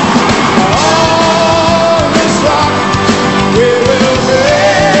 On this rock we will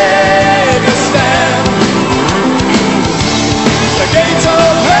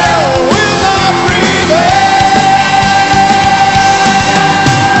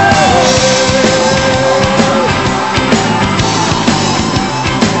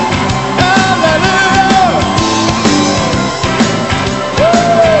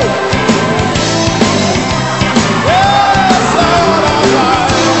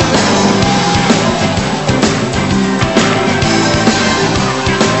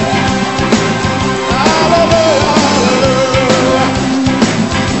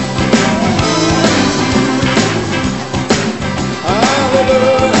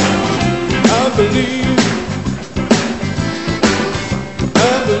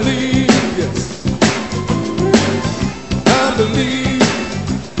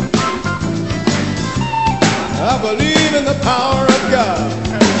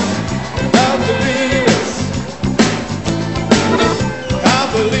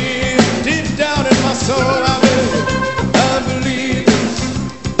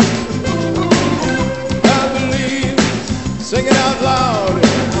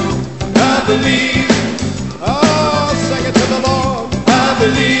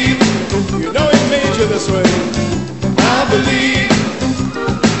believe. You know He made you this way. I believe.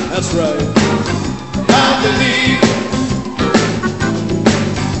 That's right. I believe.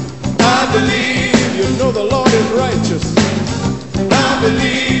 I believe. You know the Lord is righteous. I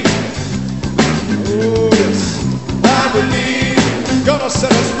believe. Oh yes. I believe. Gonna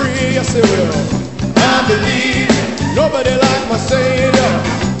set us free. Yes He will. I believe. Nobody like my Savior.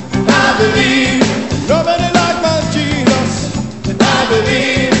 I believe. Nobody like my Jesus. I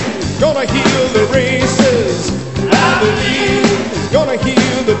believe. Gonna heal the races. I believe. Gonna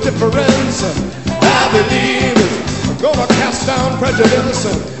heal the difference. I believe. Gonna cast down prejudice.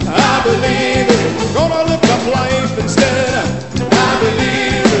 I believe. Gonna lift up life instead. I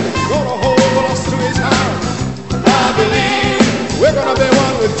believe. Gonna hold us to His hand. I believe. We're gonna be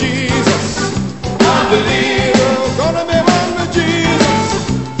one with Jesus. I believe. We're gonna be one with Jesus.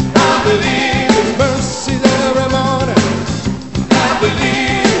 I believe. His mercies every morning. I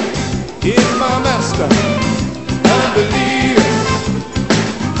believe. He's my master. I believe.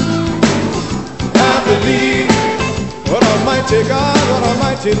 I believe. What a mighty God, what a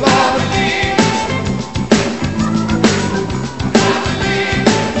mighty Lord. I believe. I believe.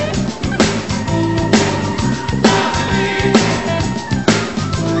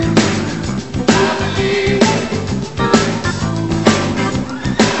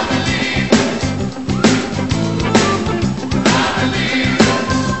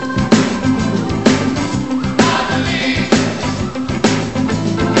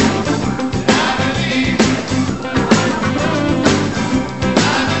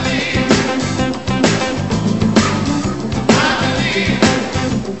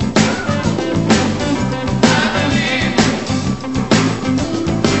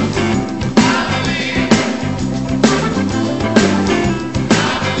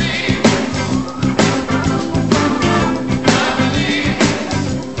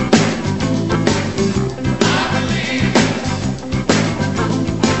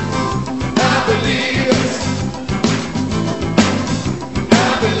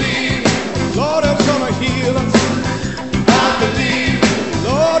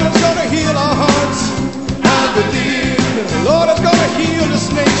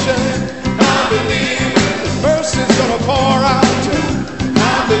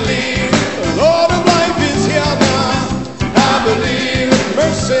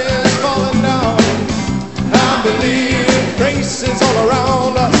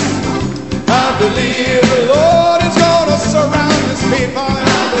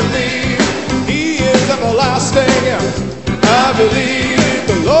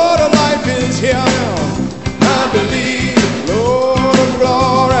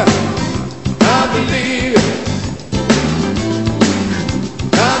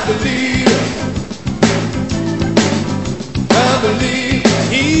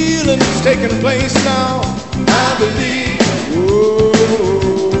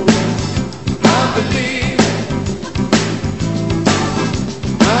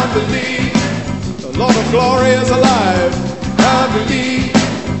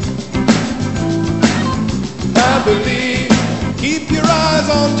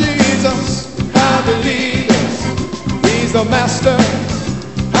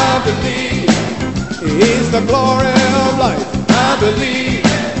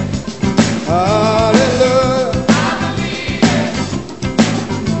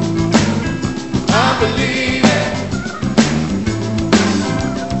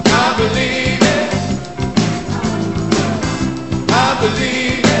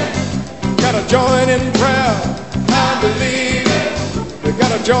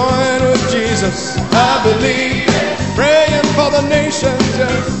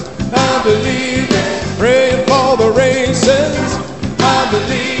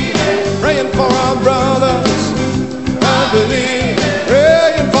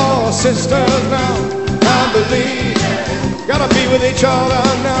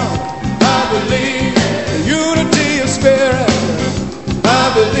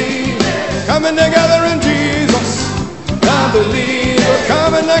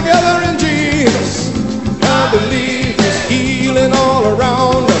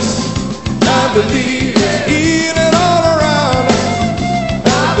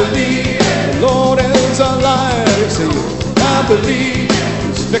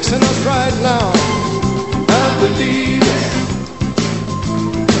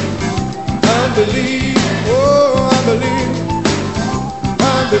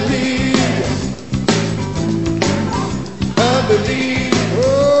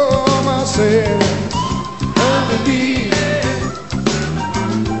 I believe.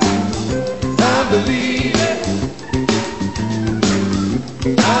 I believe.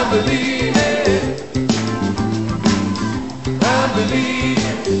 I'm believing. I'm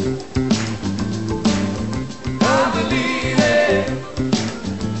believing. I'm believing.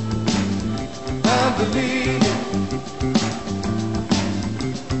 I'm believing.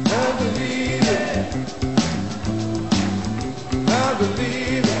 I'm believing. I'm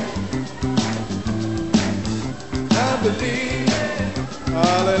believing. I believe.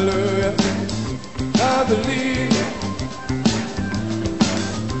 Hallelujah. I believe.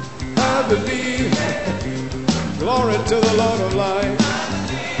 I believe. Glory to the Lord of life.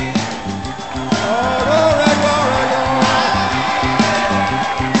 Oh, glory, glory, glory.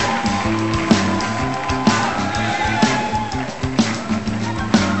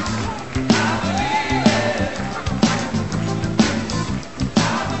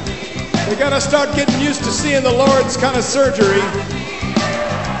 We got to start getting used to seeing the Lord's kind of surgery.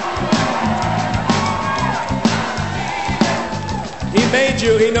 He made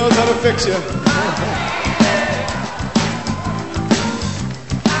you. He knows how to fix you.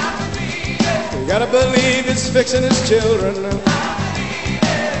 You got to believe He's fixing His children.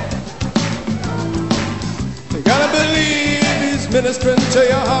 You got to believe He's ministering to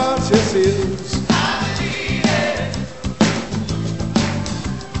your heart. Yes, He is.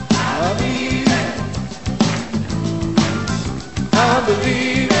 I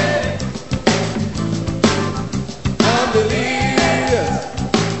believe it. I believe it.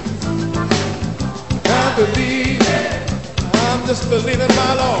 I believe it. I'm just believing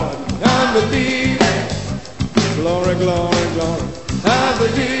my Lord. I believe it. Glory, glory, glory. I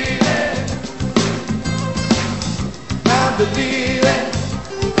believe it. I believe it.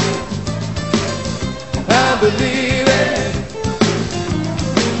 I believe it.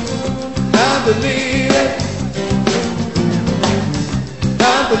 I believe it.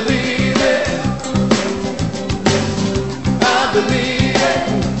 I believe it. I believe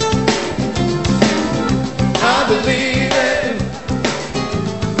it. I believe it.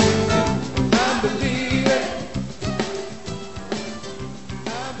 I believe it.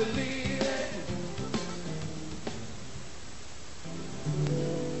 I believe it.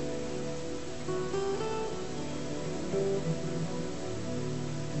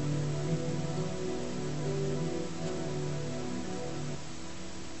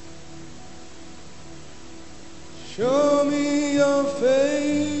 Show me your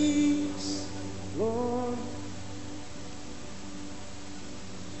face, Lord.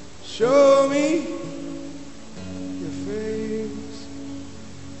 Show me your face.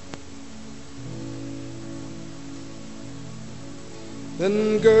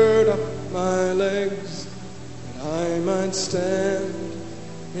 Then gird up my legs that I might stand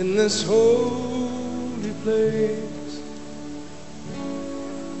in this holy place.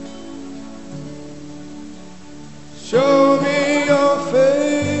 Show me your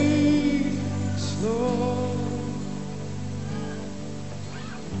face, Lord,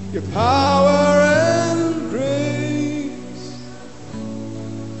 your power and grace.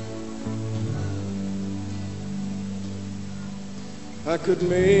 I could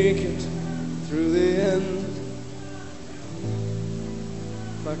make it through the end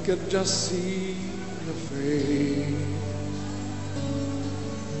if I could just see your face.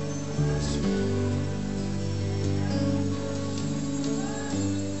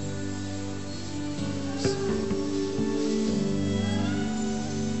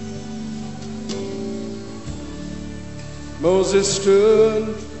 Moses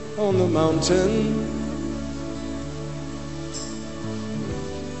stood on the mountain,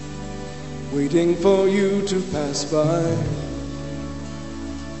 waiting for you to pass by.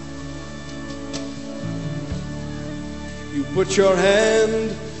 You put your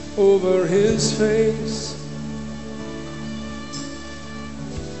hand over his face,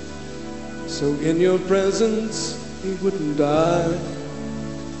 so in your presence he wouldn't die.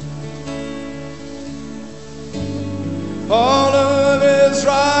 All of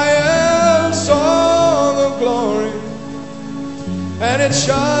Israel saw the glory, and it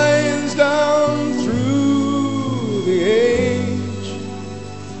shines down through the age.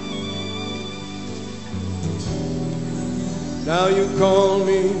 Now you call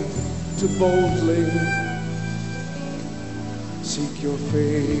me to boldly seek your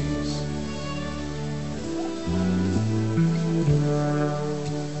face.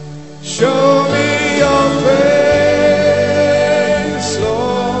 Show me your face,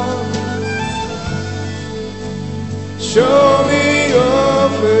 Lord. Show me your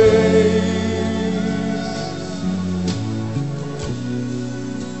face.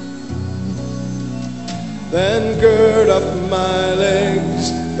 Then gird up my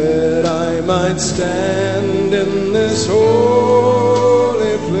legs that I might stand in this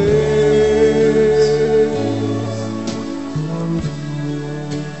holy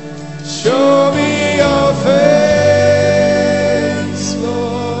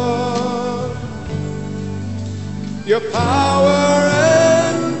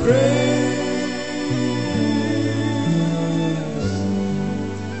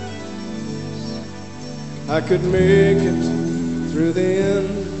I could make it through the end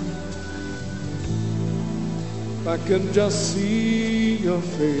if I could just see your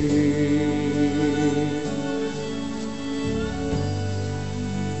face.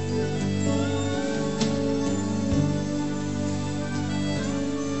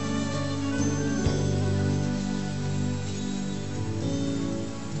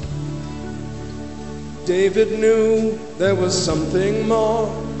 David knew there was something more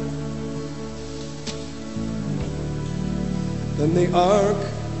than the ark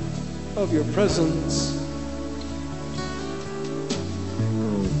of your presence.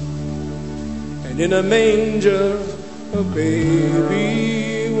 And in a manger a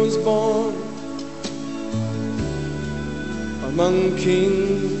baby was born among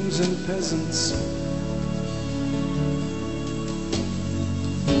kings and peasants.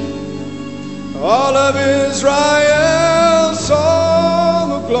 All of Israel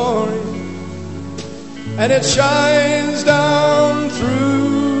saw the glory, and it shines down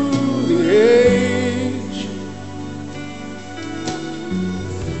through the age.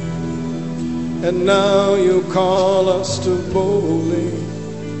 And now you call us to boldly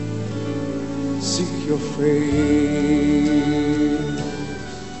seek your face.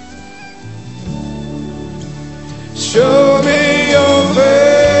 Show me your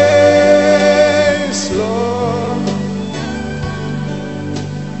face, Lord.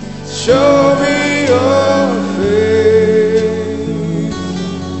 Show me your face.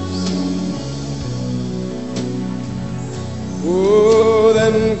 Oh,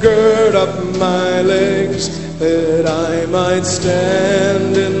 then gird up my legs that I might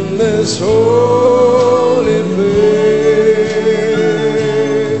stand in this holy place.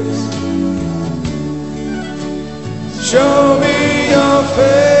 Show me your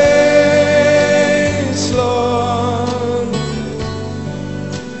face, Lord,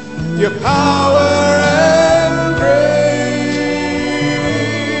 your power and grace.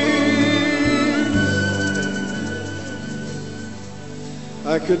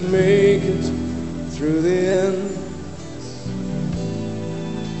 I could make it through the end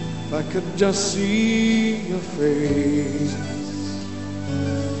if I could just see your face.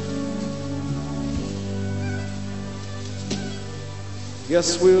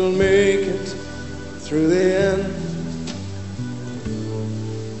 Yes, we'll make it through the end.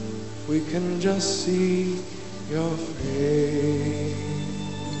 We can just see your face.